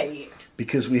 Right.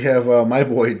 because we have my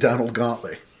boy Donald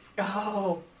Gauntlet,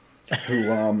 Oh.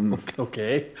 who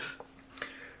Okay.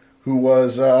 who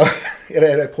was and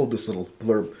I pulled this little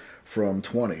blurb from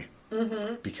 20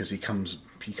 because he comes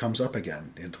up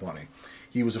again in 20.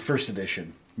 He was a first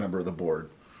edition member of the board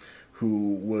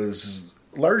who was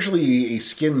largely a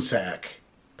skin sack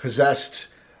possessed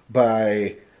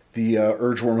by the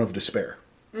urgeworm of despair.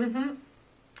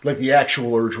 Like the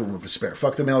actual urgeworm of despair.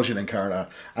 Fuck the Melgen Incarna.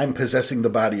 I'm possessing the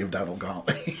body of Donald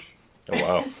Gauntlet. Oh,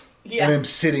 wow. Yeah. And I'm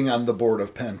sitting on the board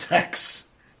of Pentax.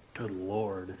 Good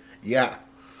lord. Yeah.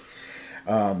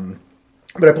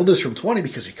 But I pulled this from 20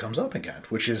 because he comes up again,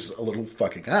 which is a little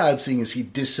fucking odd, seeing as he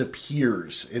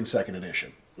disappears in second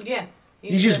edition. Yeah.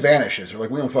 He just vanishes. They're like,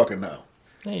 we don't fucking know.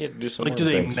 Yeah, you had to do some Like, more do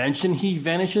they things. mention he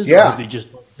vanishes? Yeah. Or do they just?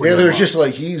 Yeah, there's just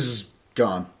like, he's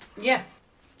gone. Yeah.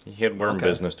 He had worm Okay.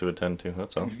 business to attend to,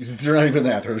 that's all. They're not even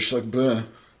that. They're just like, bleh.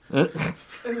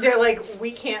 They're like,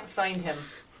 we can't find him.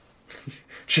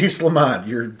 Chase Lamont,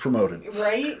 you're promoted.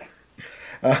 Right?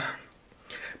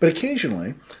 But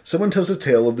occasionally, someone tells a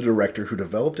tale of the director who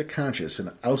developed a conscience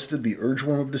and ousted the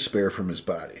urgeworm of despair from his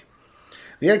body.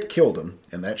 The act killed him,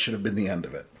 and that should have been the end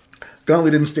of it.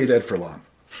 Gauntlet didn't stay dead for long.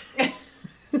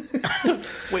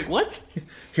 Wait, what?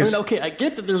 His- I mean, okay, I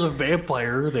get that there's a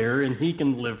vampire there and he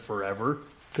can live forever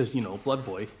because Blood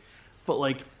Boy, but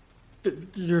like,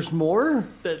 there's more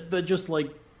that just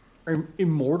like are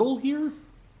immortal here.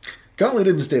 Gauntlet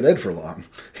didn't stay dead for long.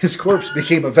 His corpse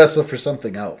became a vessel for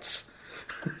something else.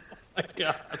 My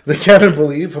God. The canon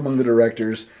believe among the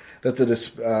directors that the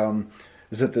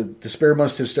despair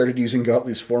must have started using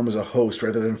Gauntlet's form as a host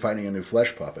rather than finding a new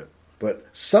flesh puppet. But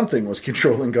something was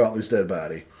controlling Gauntlet's dead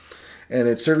body, and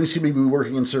it certainly seemed to be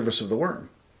working in service of the worm.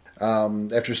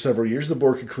 After several years, the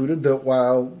board concluded that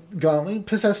while Gauntlet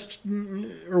possessed,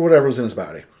 or whatever was in his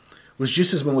body, was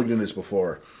just as malignant as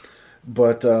before,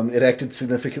 but it acted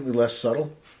significantly less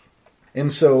subtle.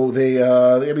 And so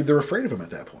they're afraid of him at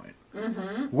that point.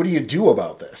 What do you do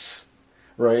about this?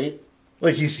 Right?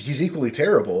 Like, he's equally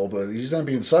terrible, but he's not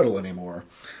being subtle anymore.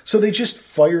 So they just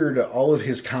fired all of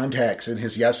his contacts and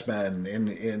his yes men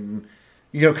in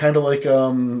kind of like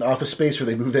Office Space, where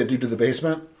they moved that dude to the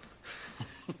basement.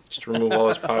 Just to remove all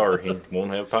his power, he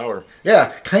won't have power.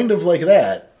 Yeah, kind of like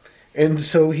that. And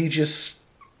so he just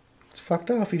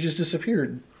fucked off. He just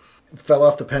disappeared. Fell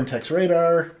off the Pentax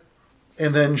radar,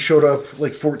 and then showed up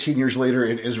like 14 years later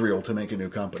in Israel to make a new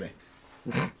company.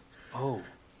 Oh.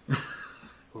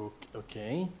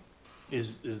 Okay.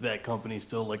 Is that company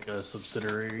still like a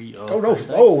subsidiary of? Oh no!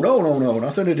 Pentax? No!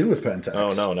 Nothing to do with Pentax. Oh,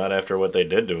 no, not after what they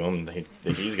did to him.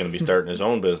 He's going to be starting his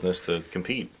own business to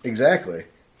compete. Exactly.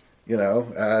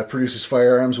 Produces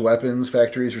firearms, weapons,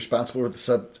 factories responsible for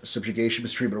the subjugation,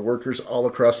 mistreatment of workers all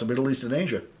across the Middle East and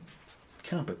Asia.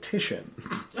 Competition.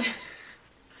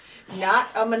 Not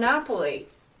a monopoly.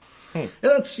 And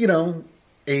that's,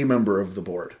 a member of the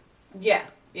board. Yeah,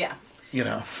 yeah. You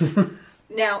know,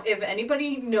 Now, if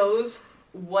anybody knows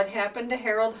what happened to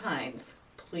Harold Hines,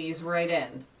 please write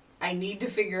in. I need to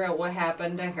figure out what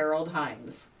happened to Harold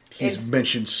Hines. he's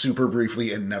mentioned super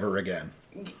briefly and never again.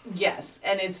 Yes,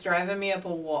 and it's driving me up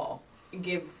a wall.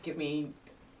 Give me,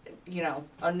 a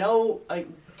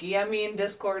DM me in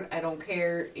Discord. I don't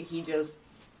care.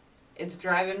 It's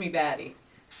driving me batty.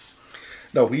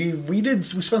 No, we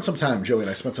spent some time, Joey and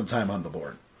I spent some time on the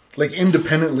board. Like,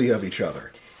 independently of each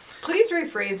other. Please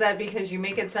rephrase that because you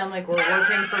make it sound like we're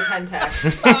working for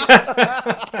Pentax.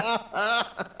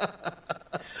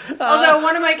 Although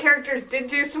one of my characters did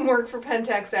do some work for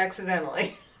Pentax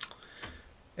accidentally.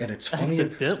 And it's funny.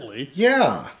 Accidentally.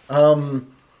 Yeah.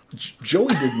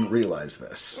 Joey didn't realize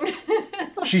this.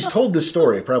 She's told this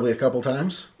story probably a couple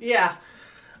times. Yeah.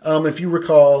 If you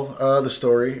recall the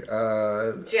story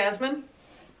Jasmine?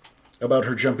 about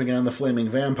her jumping on the flaming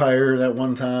vampire that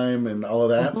one time and all of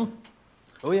that. Mm-hmm.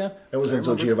 Oh, yeah. That was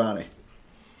Enzo Giovanni.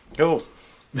 Oh,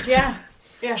 Yeah.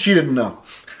 Yeah. She didn't know.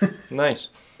 nice.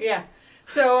 Yeah.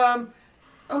 So,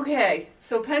 okay.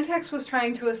 So Pentax was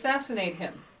trying to assassinate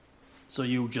him. So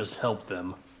you just helped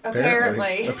them.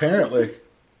 Apparently. Apparently.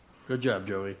 Good job,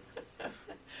 Joey.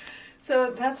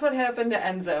 So that's what happened to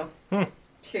Enzo.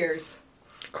 Cheers.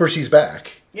 Of course, he's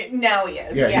back. Now he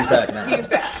is. Yeah, he's back now. He's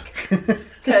back.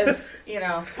 Because,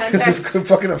 Because Pentax,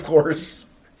 fucking of course.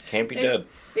 Can't be dead.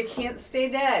 they can't stay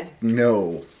dead.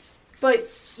 No. But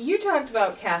you talked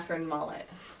about Catherine Mullet.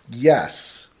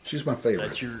 Yes. She's my favorite.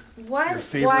 That's your Why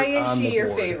favorite is on she the your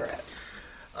board.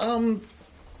 favorite?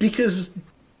 Because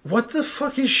what the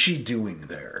fuck is she doing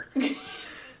there?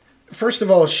 First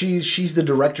of all, she's the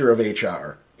director of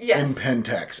HR Yes. in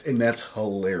Pentax, and that's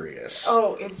hilarious.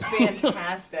 Oh, it's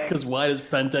fantastic. Because why does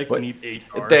Pentax need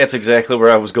HR? That's exactly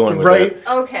where I was going with Right?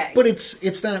 that. Okay. But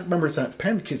it's not, remember, it's not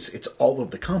Pentax, it's all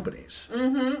of the companies.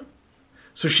 Mm-hmm.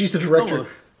 So she's the director.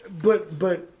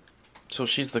 But So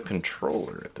she's the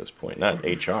controller at this point, not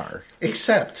HR.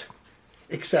 except,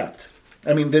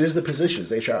 I mean, that is the position,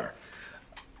 is HR.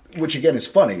 Which, again, is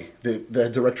funny. The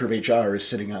director of HR is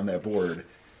sitting on that board.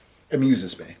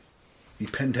 Amuses me. The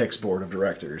Pentax board of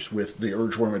directors with the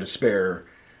Urgeworm of Despair,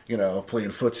 playing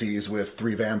footsies with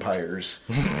 3 vampires.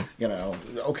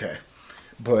 Okay.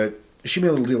 But she made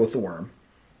a little deal with the worm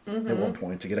at one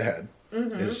point to get ahead,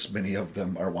 as many of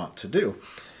them are wont to do.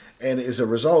 And as a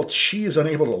result, she is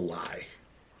unable to lie.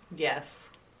 Yes.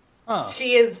 Huh.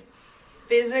 She is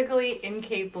physically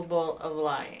incapable of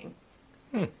lying.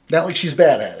 Not like she's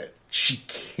bad at it. She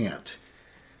can't.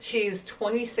 She's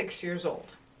 26 years old.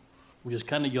 Which is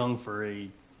kind of young for a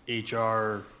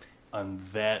HR on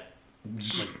that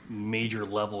major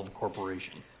level of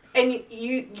corporation. And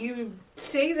you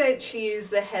say that she is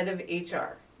the head of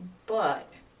HR, but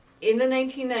in the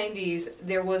 1990s,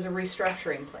 there was a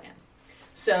restructuring plan.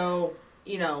 So,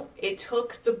 it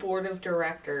took the board of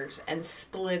directors and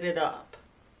split it up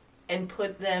and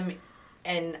put them,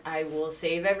 and I will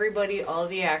save everybody all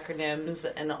the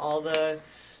acronyms and all the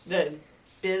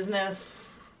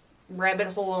business rabbit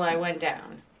hole I went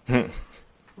down.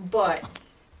 But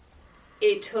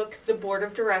it took the board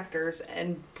of directors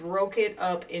and broke it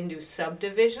up into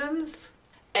subdivisions,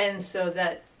 and so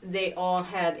that they all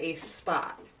had a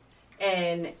spot.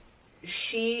 And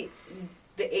the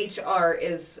HR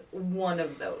is one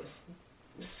of those.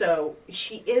 So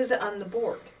she is on the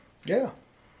board. Yeah.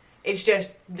 It's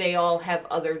just they all have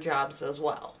other jobs as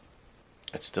well.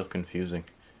 It's still confusing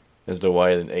as to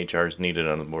why HR is needed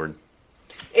on the board.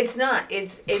 It's not.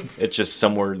 It's just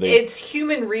somewhere they... It's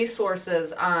human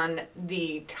resources on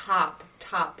the top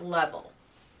level.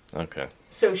 Okay.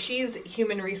 So she's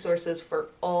human resources for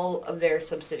all of their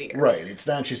subsidiaries. Right. It's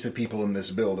not just the people in this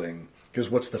building. Because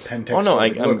what's the Pentax? Oh no,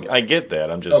 building look like? I get that.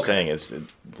 I'm just Okay. saying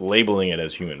labeling it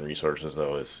as human resources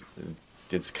though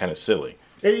it's kind of silly.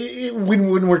 When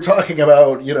we're talking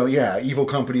about, evil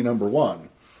company number 1.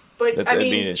 But I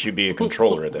mean, it should be a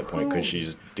controller at that point because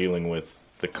she's dealing with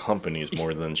the companies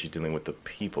more than she's dealing with the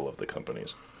people of the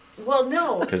companies. well,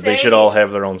 no, Because they should all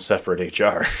have their own separate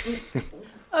HR.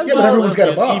 But everyone's got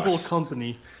a boss. Evil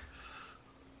company.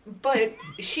 But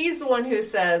she's the one who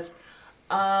says,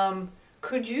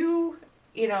 could you,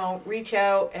 reach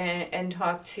out and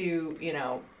talk to,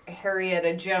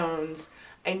 Harrietta Jones?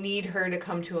 I need her to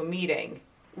come to a meeting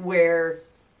where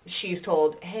she's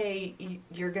told, hey,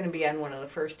 you're going to be on one of the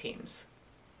first teams.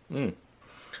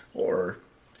 Or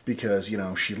because,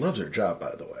 she loves her job,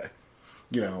 by the way.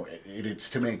 it's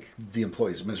to make the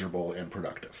employees miserable and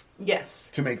productive. Yes.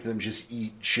 To make them just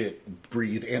eat, shit,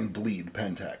 breathe, and bleed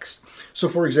Pentex. So,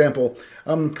 for example,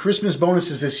 Christmas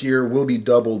bonuses this year will be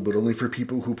doubled, but only for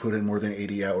people who put in more than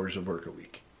 80 hours of work a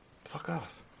week. Fuck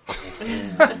off.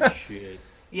 Oh, shit.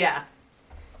 Yeah.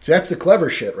 So that's the clever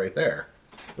shit right there,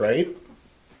 right?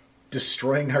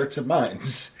 Destroying hearts and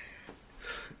minds.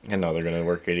 And now they're going to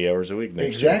work 80 hours a week next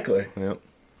Exactly. year. Yep.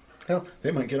 Hell, they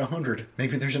might get 100.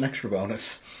 Maybe there's an extra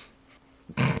bonus.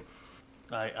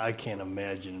 I can't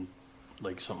imagine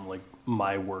like something like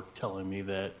my work telling me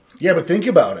that. Yeah, but think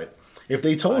about it. If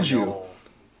they I told you know.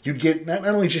 you'd get not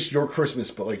only just your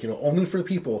Christmas, but only for the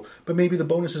people, but maybe the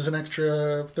bonus is an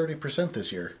extra 30%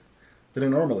 this year than it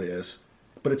normally is.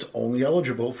 But it's only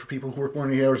eligible for people who work more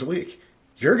than 8 hours a week.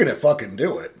 You're going to fucking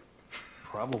do it.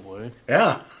 Probably.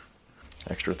 Yeah.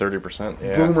 Extra 30%.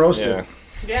 Yeah. Boom roasted. Yeah.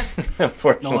 Yeah.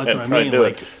 Unfortunately, No, that's what I'd I probably mean. do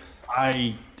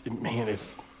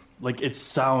Like, it.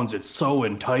 it's so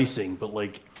enticing, but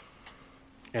like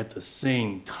at the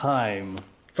same time,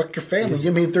 Fuck your family.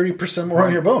 You made 30% more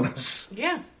on your bonus.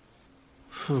 Yeah.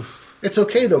 It's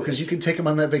okay, though, because you can take them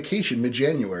on that vacation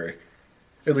mid-January.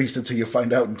 At least until you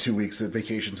find out in 2 weeks that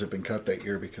vacations have been cut that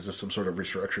year because of some sort of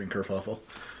restructuring kerfuffle.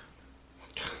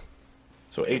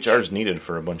 So HR's needed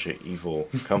for a bunch of evil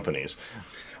companies.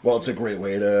 Well, it's a great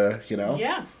way to,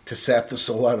 Yeah. to sap the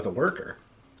soul out of the worker,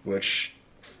 which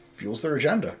fuels their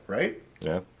agenda, right?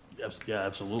 Yeah. yeah,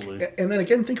 absolutely. And then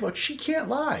again, think about she can't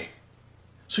lie.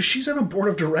 So she's on a board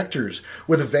of directors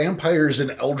with vampires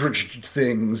and eldritch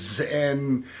things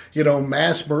and,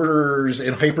 mass murderers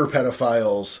and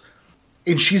hyper-pedophiles.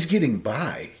 And she's getting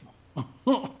by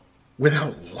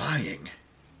without lying.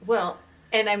 Well,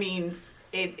 and I mean,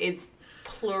 it's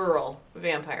plural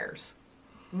vampires.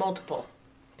 Multiple.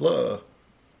 Blah.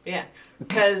 Yeah.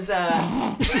 Because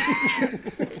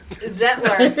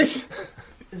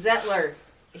Zettler,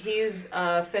 he's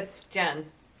 5th gen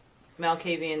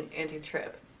Malkavian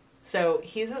anti-trib. So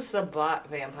he's a Sabbat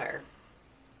vampire.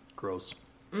 Gross.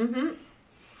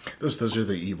 Those are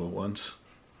the evil ones.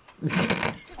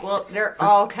 Well, they're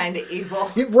all kind of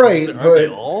evil. Yeah, right, Aren't they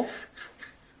but all?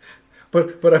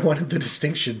 but I wanted the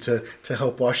distinction to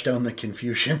help wash down the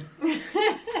confusion.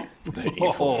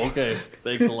 Oh, okay.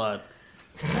 Thanks a lot.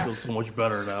 I feel so much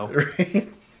better now. Right?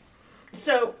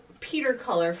 So Peter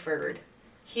Colorford,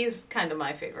 he's kind of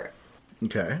my favorite.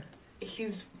 Okay.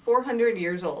 He's 400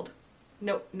 years old.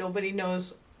 Nobody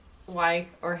knows why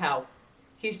or how.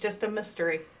 He's just a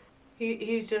mystery.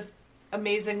 He's just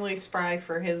amazingly spry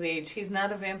for his age. He's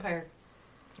not a vampire.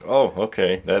 Oh,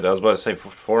 okay. I was about to say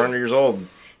 400 years old.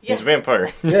 Yeah. He's a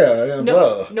vampire. Yeah.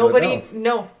 No, but nobody.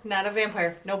 no. No, not a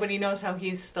vampire. Nobody knows how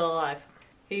he's still alive.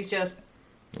 He's just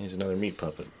He's another meat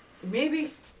puppet.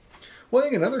 maybe. Well, I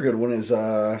think another good one is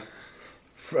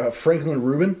Franklin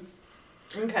Rubin,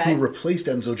 Okay. who replaced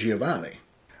Enzo Giovanni,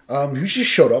 who just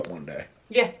showed up one day.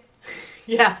 Yeah.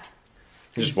 Yeah.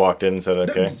 He just walked in and said,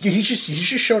 okay. He just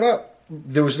showed up.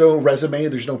 There was no resume.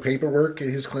 There's no paperwork.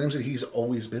 And his claims that he's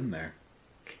always been there.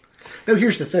 Now,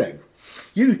 here's the thing.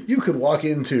 You could walk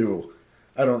into,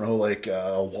 I don't know, like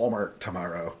Walmart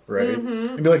tomorrow, right?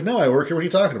 And be like, no, I work here. What are you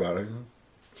talking about? I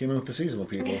came in with the seasonal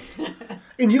people.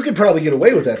 And you could probably get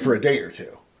away with that for a day or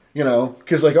two.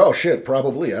 Because oh, shit,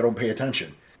 probably. I don't pay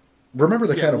attention. Remember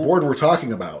the kind of board we're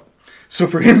talking about. So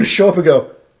for him to show up and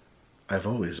go, I've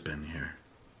always been here.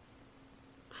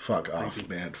 Fuck off,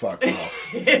 man. Fuck off.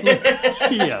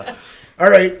 Yeah. All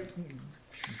right.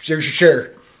 Here's your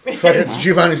chair. Fuck it.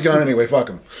 Giovanni's gone anyway. Fuck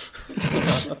him.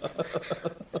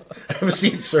 Have a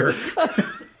seat, sir.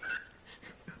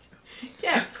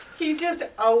 Yeah. He's just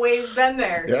always been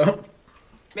there. Yeah.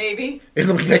 Maybe. And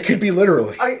that could be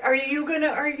literally. Are you gonna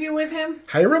argue with him?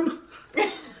 Hiram?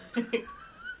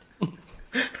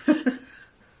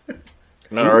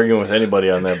 I'm not arguing with anybody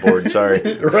on that board. Sorry.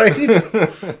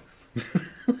 Right?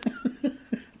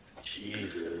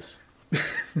 Jesus.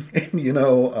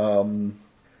 And,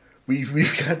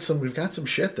 we've got some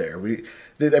shit there.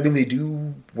 They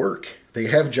do work. They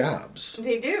have jobs.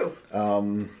 They do.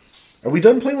 Are we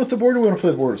done playing with the board, or we want to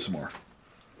play the board some more?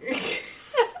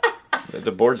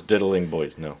 The board's diddling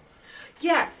boys. No.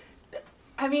 Yeah.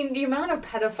 I mean, the amount of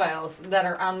pedophiles that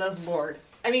are on this board.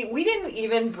 I mean, we didn't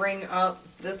even bring up,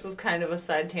 this is kind of a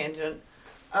side tangent.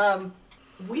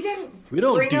 We don't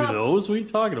bring do up those. What are you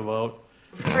talking about?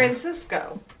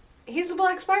 Francisco. He's a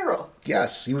Black Spiral.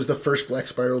 Yes, he was the first Black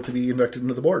Spiral to be inducted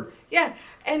into the board. Yeah.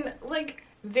 And,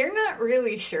 they're not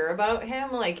really sure about him.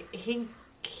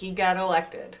 He got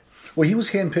elected. Well, he was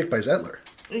handpicked by Zettler.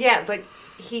 Yeah, but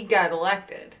he got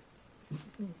elected.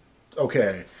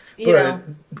 Okay. You know,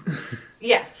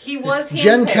 yeah, he was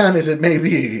Gen handpicked. Con as it may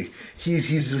be,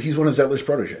 he's one of Zettler's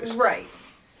proteges. Right.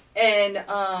 And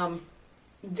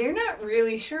they're not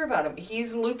really sure about him.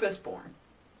 He's lupus born.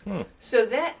 So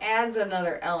that adds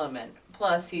another element.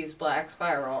 Plus, he's Black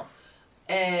Spiral.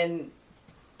 And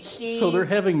So they're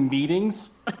having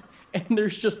meetings, and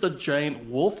there's just a giant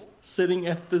wolf sitting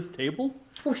at this table?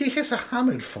 Well, he has a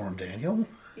Hamid form, Daniel.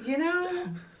 You know...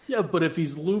 Yeah, but if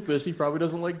he's lupus, he probably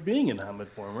doesn't like being in Hamid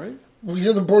form, right? Well, he's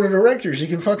on the board of directors. He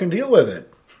can fucking deal with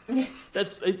it.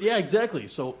 Yeah, exactly.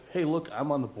 So, hey, look,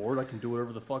 I'm on the board. I can do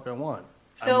whatever the fuck I want.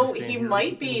 So he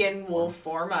might be in wolf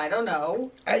form. I don't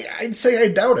know. I'd say I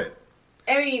doubt it.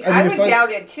 I mean I would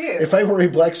doubt it too. If I were a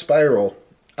Black Spiral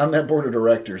on that board of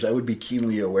directors, I would be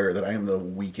keenly aware that I am the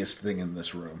weakest thing in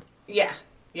this room. Yeah.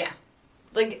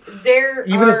 Like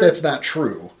Even if that's not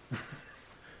true.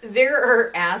 There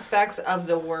are aspects of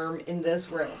the worm in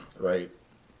this room. Right.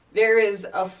 There is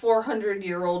a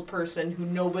 400-year-old person who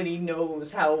nobody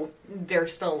knows how they're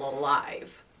still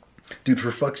alive. Dude,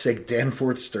 for fuck's sake,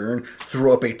 Danforth Stern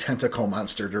threw up a tentacle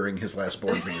monster during his last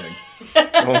board meeting.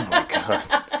 Oh my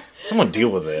god. Someone deal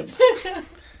with it.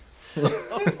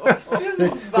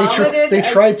 They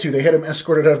tried to. They had him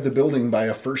escorted out of the building by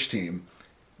a first team.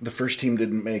 The first team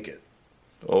didn't make it.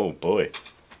 Oh boy.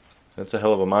 That's a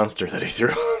hell of a monster that he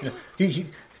threw.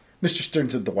 Mr.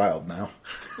 Stern's in the wild now.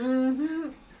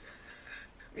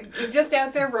 He's just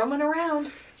out there roaming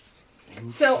around.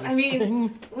 So, I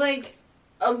mean, like,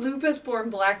 a lupus-born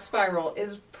Black Spiral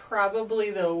is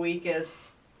probably the weakest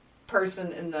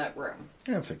person in that room.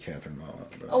 That's a Catherine Mullen.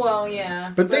 Oh, well,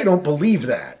 yeah. But they don't believe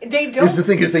that. They don't. The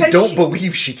thing is, they don't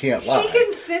believe she can't lie. She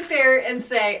can sit there and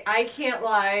say, I can't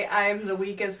lie, I'm the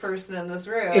weakest person in this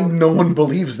room. And no one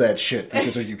believes that shit.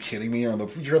 Because are you kidding me? You're on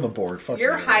the board. Fuck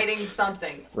You're you. hiding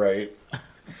something. Right.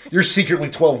 You're secretly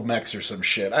 12 mechs or some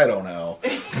shit. I don't know.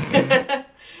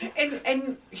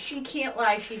 And she can't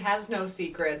lie. She has no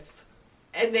secrets.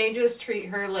 And they just treat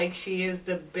her like she is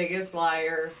the biggest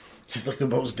liar. She's like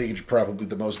probably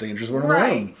the most dangerous one in Right.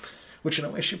 the room. Which in a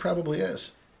way she probably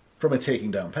is. From a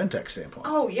taking down Pentex standpoint.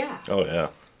 Oh, yeah. Oh yeah.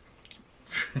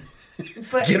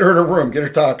 But Get her in a room. Get her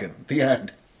talking. The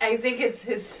end. I think it's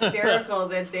hysterical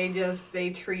that they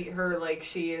treat her like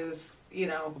she is,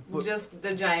 just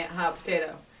the giant hot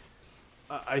potato.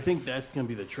 I think that's going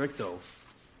to be the trick, though.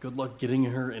 Good luck getting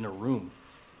her in a room.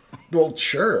 Well,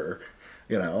 sure.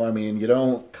 You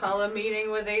don't... Call a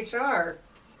meeting with HR.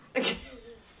 I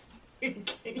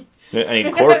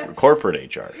mean,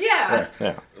 corporate HR. Yeah.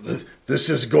 Yeah. This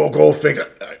is go fix.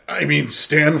 I mean,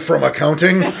 Stan from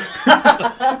accounting.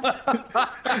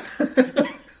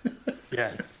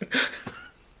 Yes.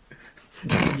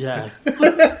 Yes.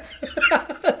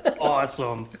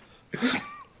 Awesome.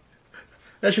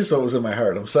 That's just what was in my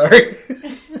heart. I'm sorry.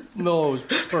 No, it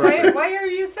was perfect. Why are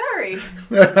you sorry?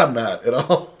 I'm not at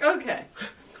all. Okay.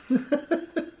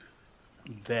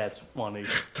 That's funny.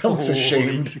 I was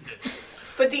ashamed.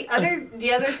 But the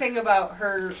other thing about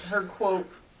her quote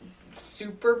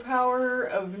superpower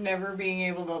of never being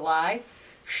able to lie,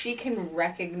 she can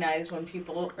recognize when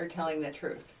people are telling the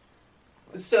truth.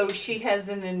 So she has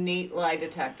an innate lie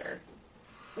detector,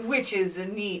 which is a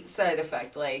neat side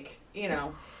effect. Like,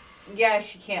 yeah,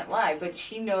 she can't lie, but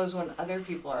she knows when other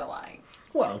people are lying.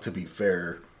 Well, to be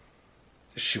fair,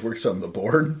 she works on the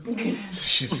board.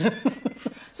 She's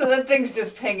So that thing's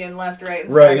just pinging left, right,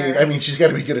 and right. center. I mean, she's got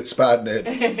to be good at spotting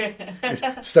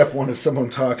it. Step one is someone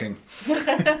talking.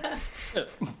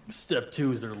 Step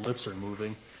 2 is their lips are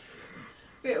moving.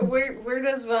 Where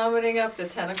does vomiting up the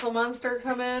tentacle monster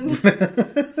come in?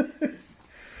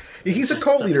 He's a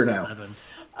cult leader now. 7.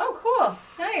 Oh, cool.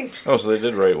 Nice. Oh, so they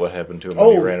did write what happened to him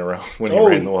when he ran around, when he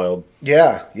ran in the wild.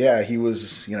 Yeah, he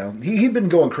was, he'd been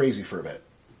going crazy for a bit.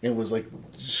 It was like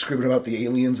screaming about the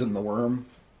aliens and the worm,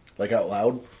 like out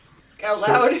loud. Out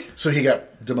loud? So he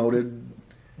got demoted,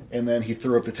 and then he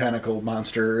threw up the tentacle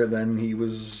monster, and then he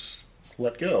was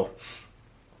let go.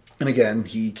 And again,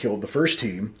 he killed the first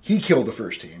team.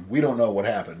 We don't know what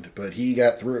happened, but he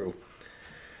got through.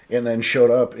 And then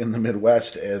showed up in the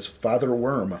Midwest as Father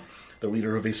Worm, the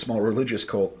leader of a small religious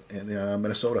cult in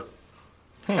Minnesota.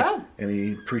 Oh. And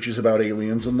he preaches about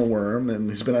aliens and the worm, and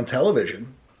he's been on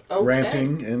television,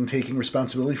 ranting and taking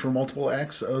responsibility for multiple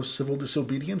acts of civil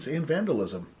disobedience and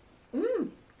vandalism.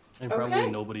 And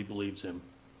probably nobody believes him.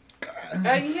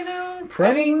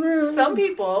 Probably some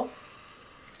people.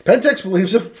 Pentex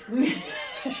believes him.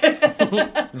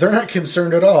 They're not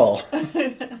concerned at all.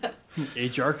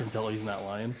 HR can tell he's not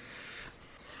lying.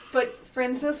 But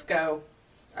Francisco,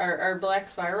 our Black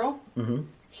Spiral,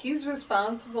 he's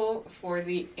responsible for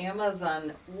the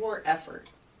Amazon war effort.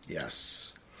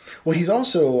 Yes. Well, he's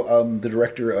also the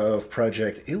director of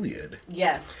Project Iliad,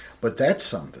 Yes. but that's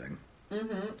something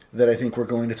that I think we're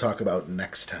going to talk about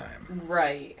next time.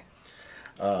 Right.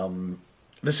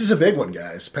 This is a big one,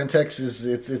 guys. Pentex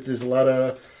there's a lot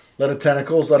of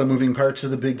tentacles, a lot of moving parts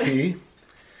of the Big P,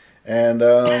 and we're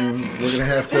gonna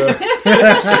have to.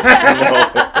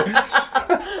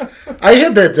 I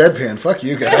hit that deadpan. Fuck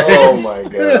you guys. Oh my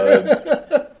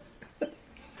god.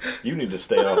 You need to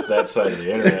stay off that side of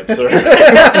the internet, sir.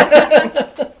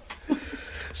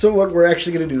 So what we're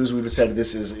actually going to do is we've decided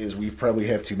this is we probably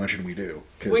have too much and we do.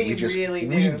 Cause We really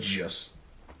do.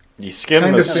 You skimmed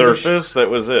Kind the of surface, that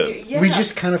was it. Yeah. We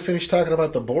just kind of finished talking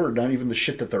about the board, not even the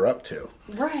shit that they're up to.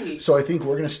 Right. So I think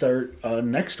we're going to start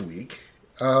next week,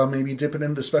 maybe dipping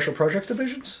into special projects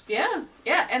divisions. Yeah.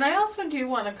 Yeah. And I also do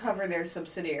want to cover their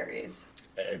subsidiaries.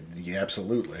 Yeah,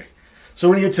 absolutely. So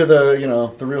when you get to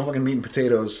the real fucking meat and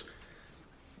potatoes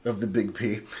of the Big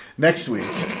P next week,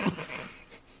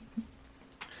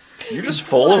 You're just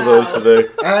full of those today.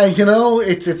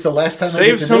 it's the last time I get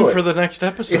Save to some do it. for the next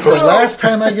episode. It's the last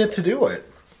time I get to do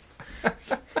it.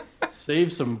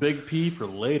 Save some Big P for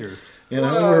later.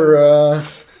 We're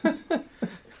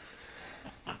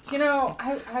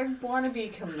I want to be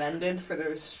commended for the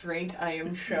restraint I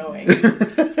am showing.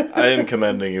 I am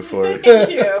commending you for it. Thank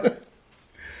you.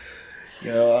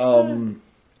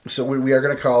 So we are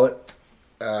going to call it.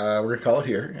 We're going to call it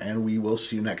here, and we will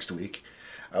see you next week.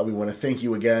 We want to thank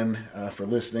you again for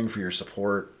listening, for your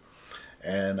support,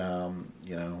 and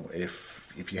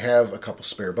if you have a couple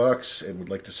spare bucks and would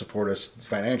like to support us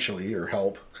financially or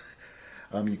help,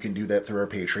 you can do that through our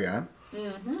Patreon.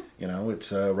 Mm-hmm.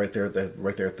 It's right there at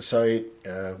the site.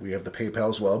 We have the PayPal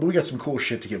as well, but we got some cool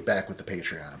shit to give back with the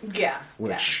Patreon. Yeah.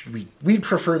 Which we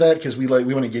prefer that because we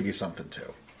want to give you something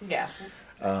too. Yeah.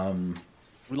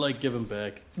 We like giving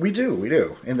back. We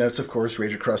do. And that's, of course,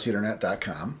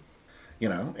 rageacrosstheinternet.com.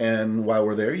 And while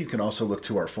we're there, you can also look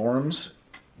to our forums,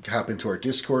 hop into our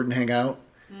Discord and hang out.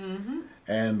 Mm-hmm.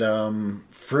 And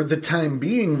for the time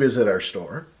being, visit our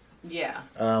store. Yeah.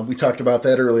 We talked about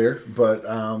that earlier, but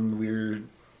we're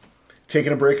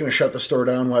taking a break and to shut the store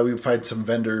down while we find some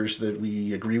vendors that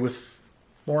we agree with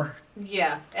more.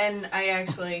 Yeah. And I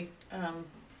actually...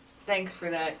 thanks for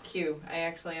that cue. I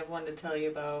actually have one to tell you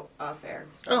about off air.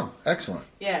 So. Oh, excellent.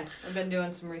 Yeah, I've been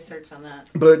doing some research on that.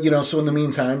 But, so in the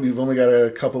meantime, we've only got a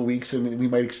couple weeks, and we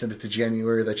might extend it to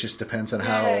January. That just depends on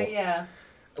how... Yeah.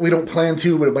 We don't plan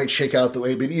to, but it might shake out the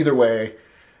way. But either way,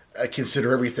 I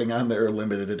consider everything on there a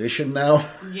limited edition now.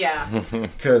 Yeah.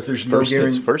 Because there's no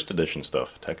guarantee... It's first edition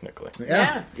stuff, technically.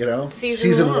 Yeah.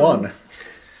 Season one.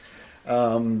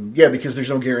 Because there's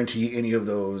no guarantee any of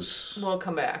those... will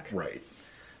come back. Right.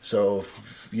 So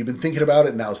if you've been thinking about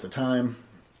it, now's the time.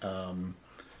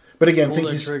 But again, Pull thank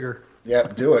that you. trigger. Yeah,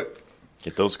 do it.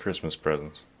 Get those Christmas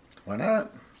presents. Why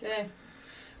not? Yeah.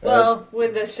 Well,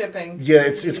 with the shipping. Yeah,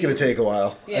 it's going to take a a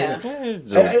while. Yeah.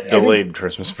 Delayed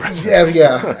Christmas presents.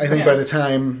 Yeah. I think by the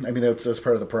time, that's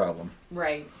part of the problem.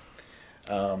 Right.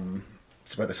 So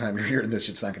by the time you're hearing this,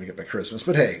 it's not going to get by Christmas.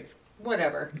 But hey,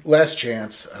 Whatever. last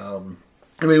chance.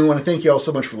 We want to thank you all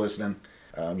so much for listening.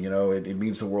 It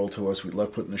means the world to us. We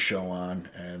love putting the show on.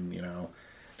 And,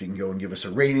 if you can go and give us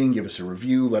a rating, give us a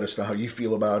review, let us know how you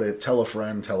feel about it. Tell a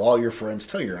friend, tell all your friends,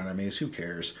 tell your enemies. Who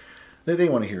cares? They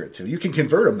want to hear it too. You can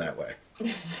convert them that way.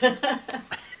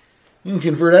 You can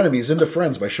convert enemies into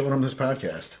friends by showing them this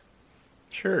podcast.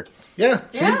 Sure. Yeah.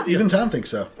 See, Yeah. even Tom thinks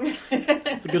so.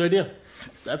 It's a good idea.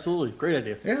 Absolutely. Great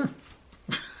idea. Yeah.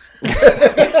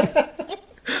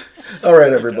 All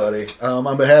right, everybody.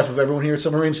 On behalf of everyone here at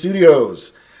Submarine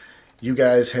Studios, you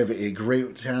guys have a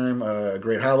great time, a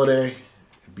great holiday.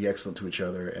 Be excellent to each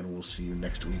other, and we'll see you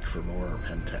next week for more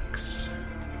Pentex.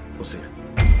 We'll see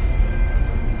you.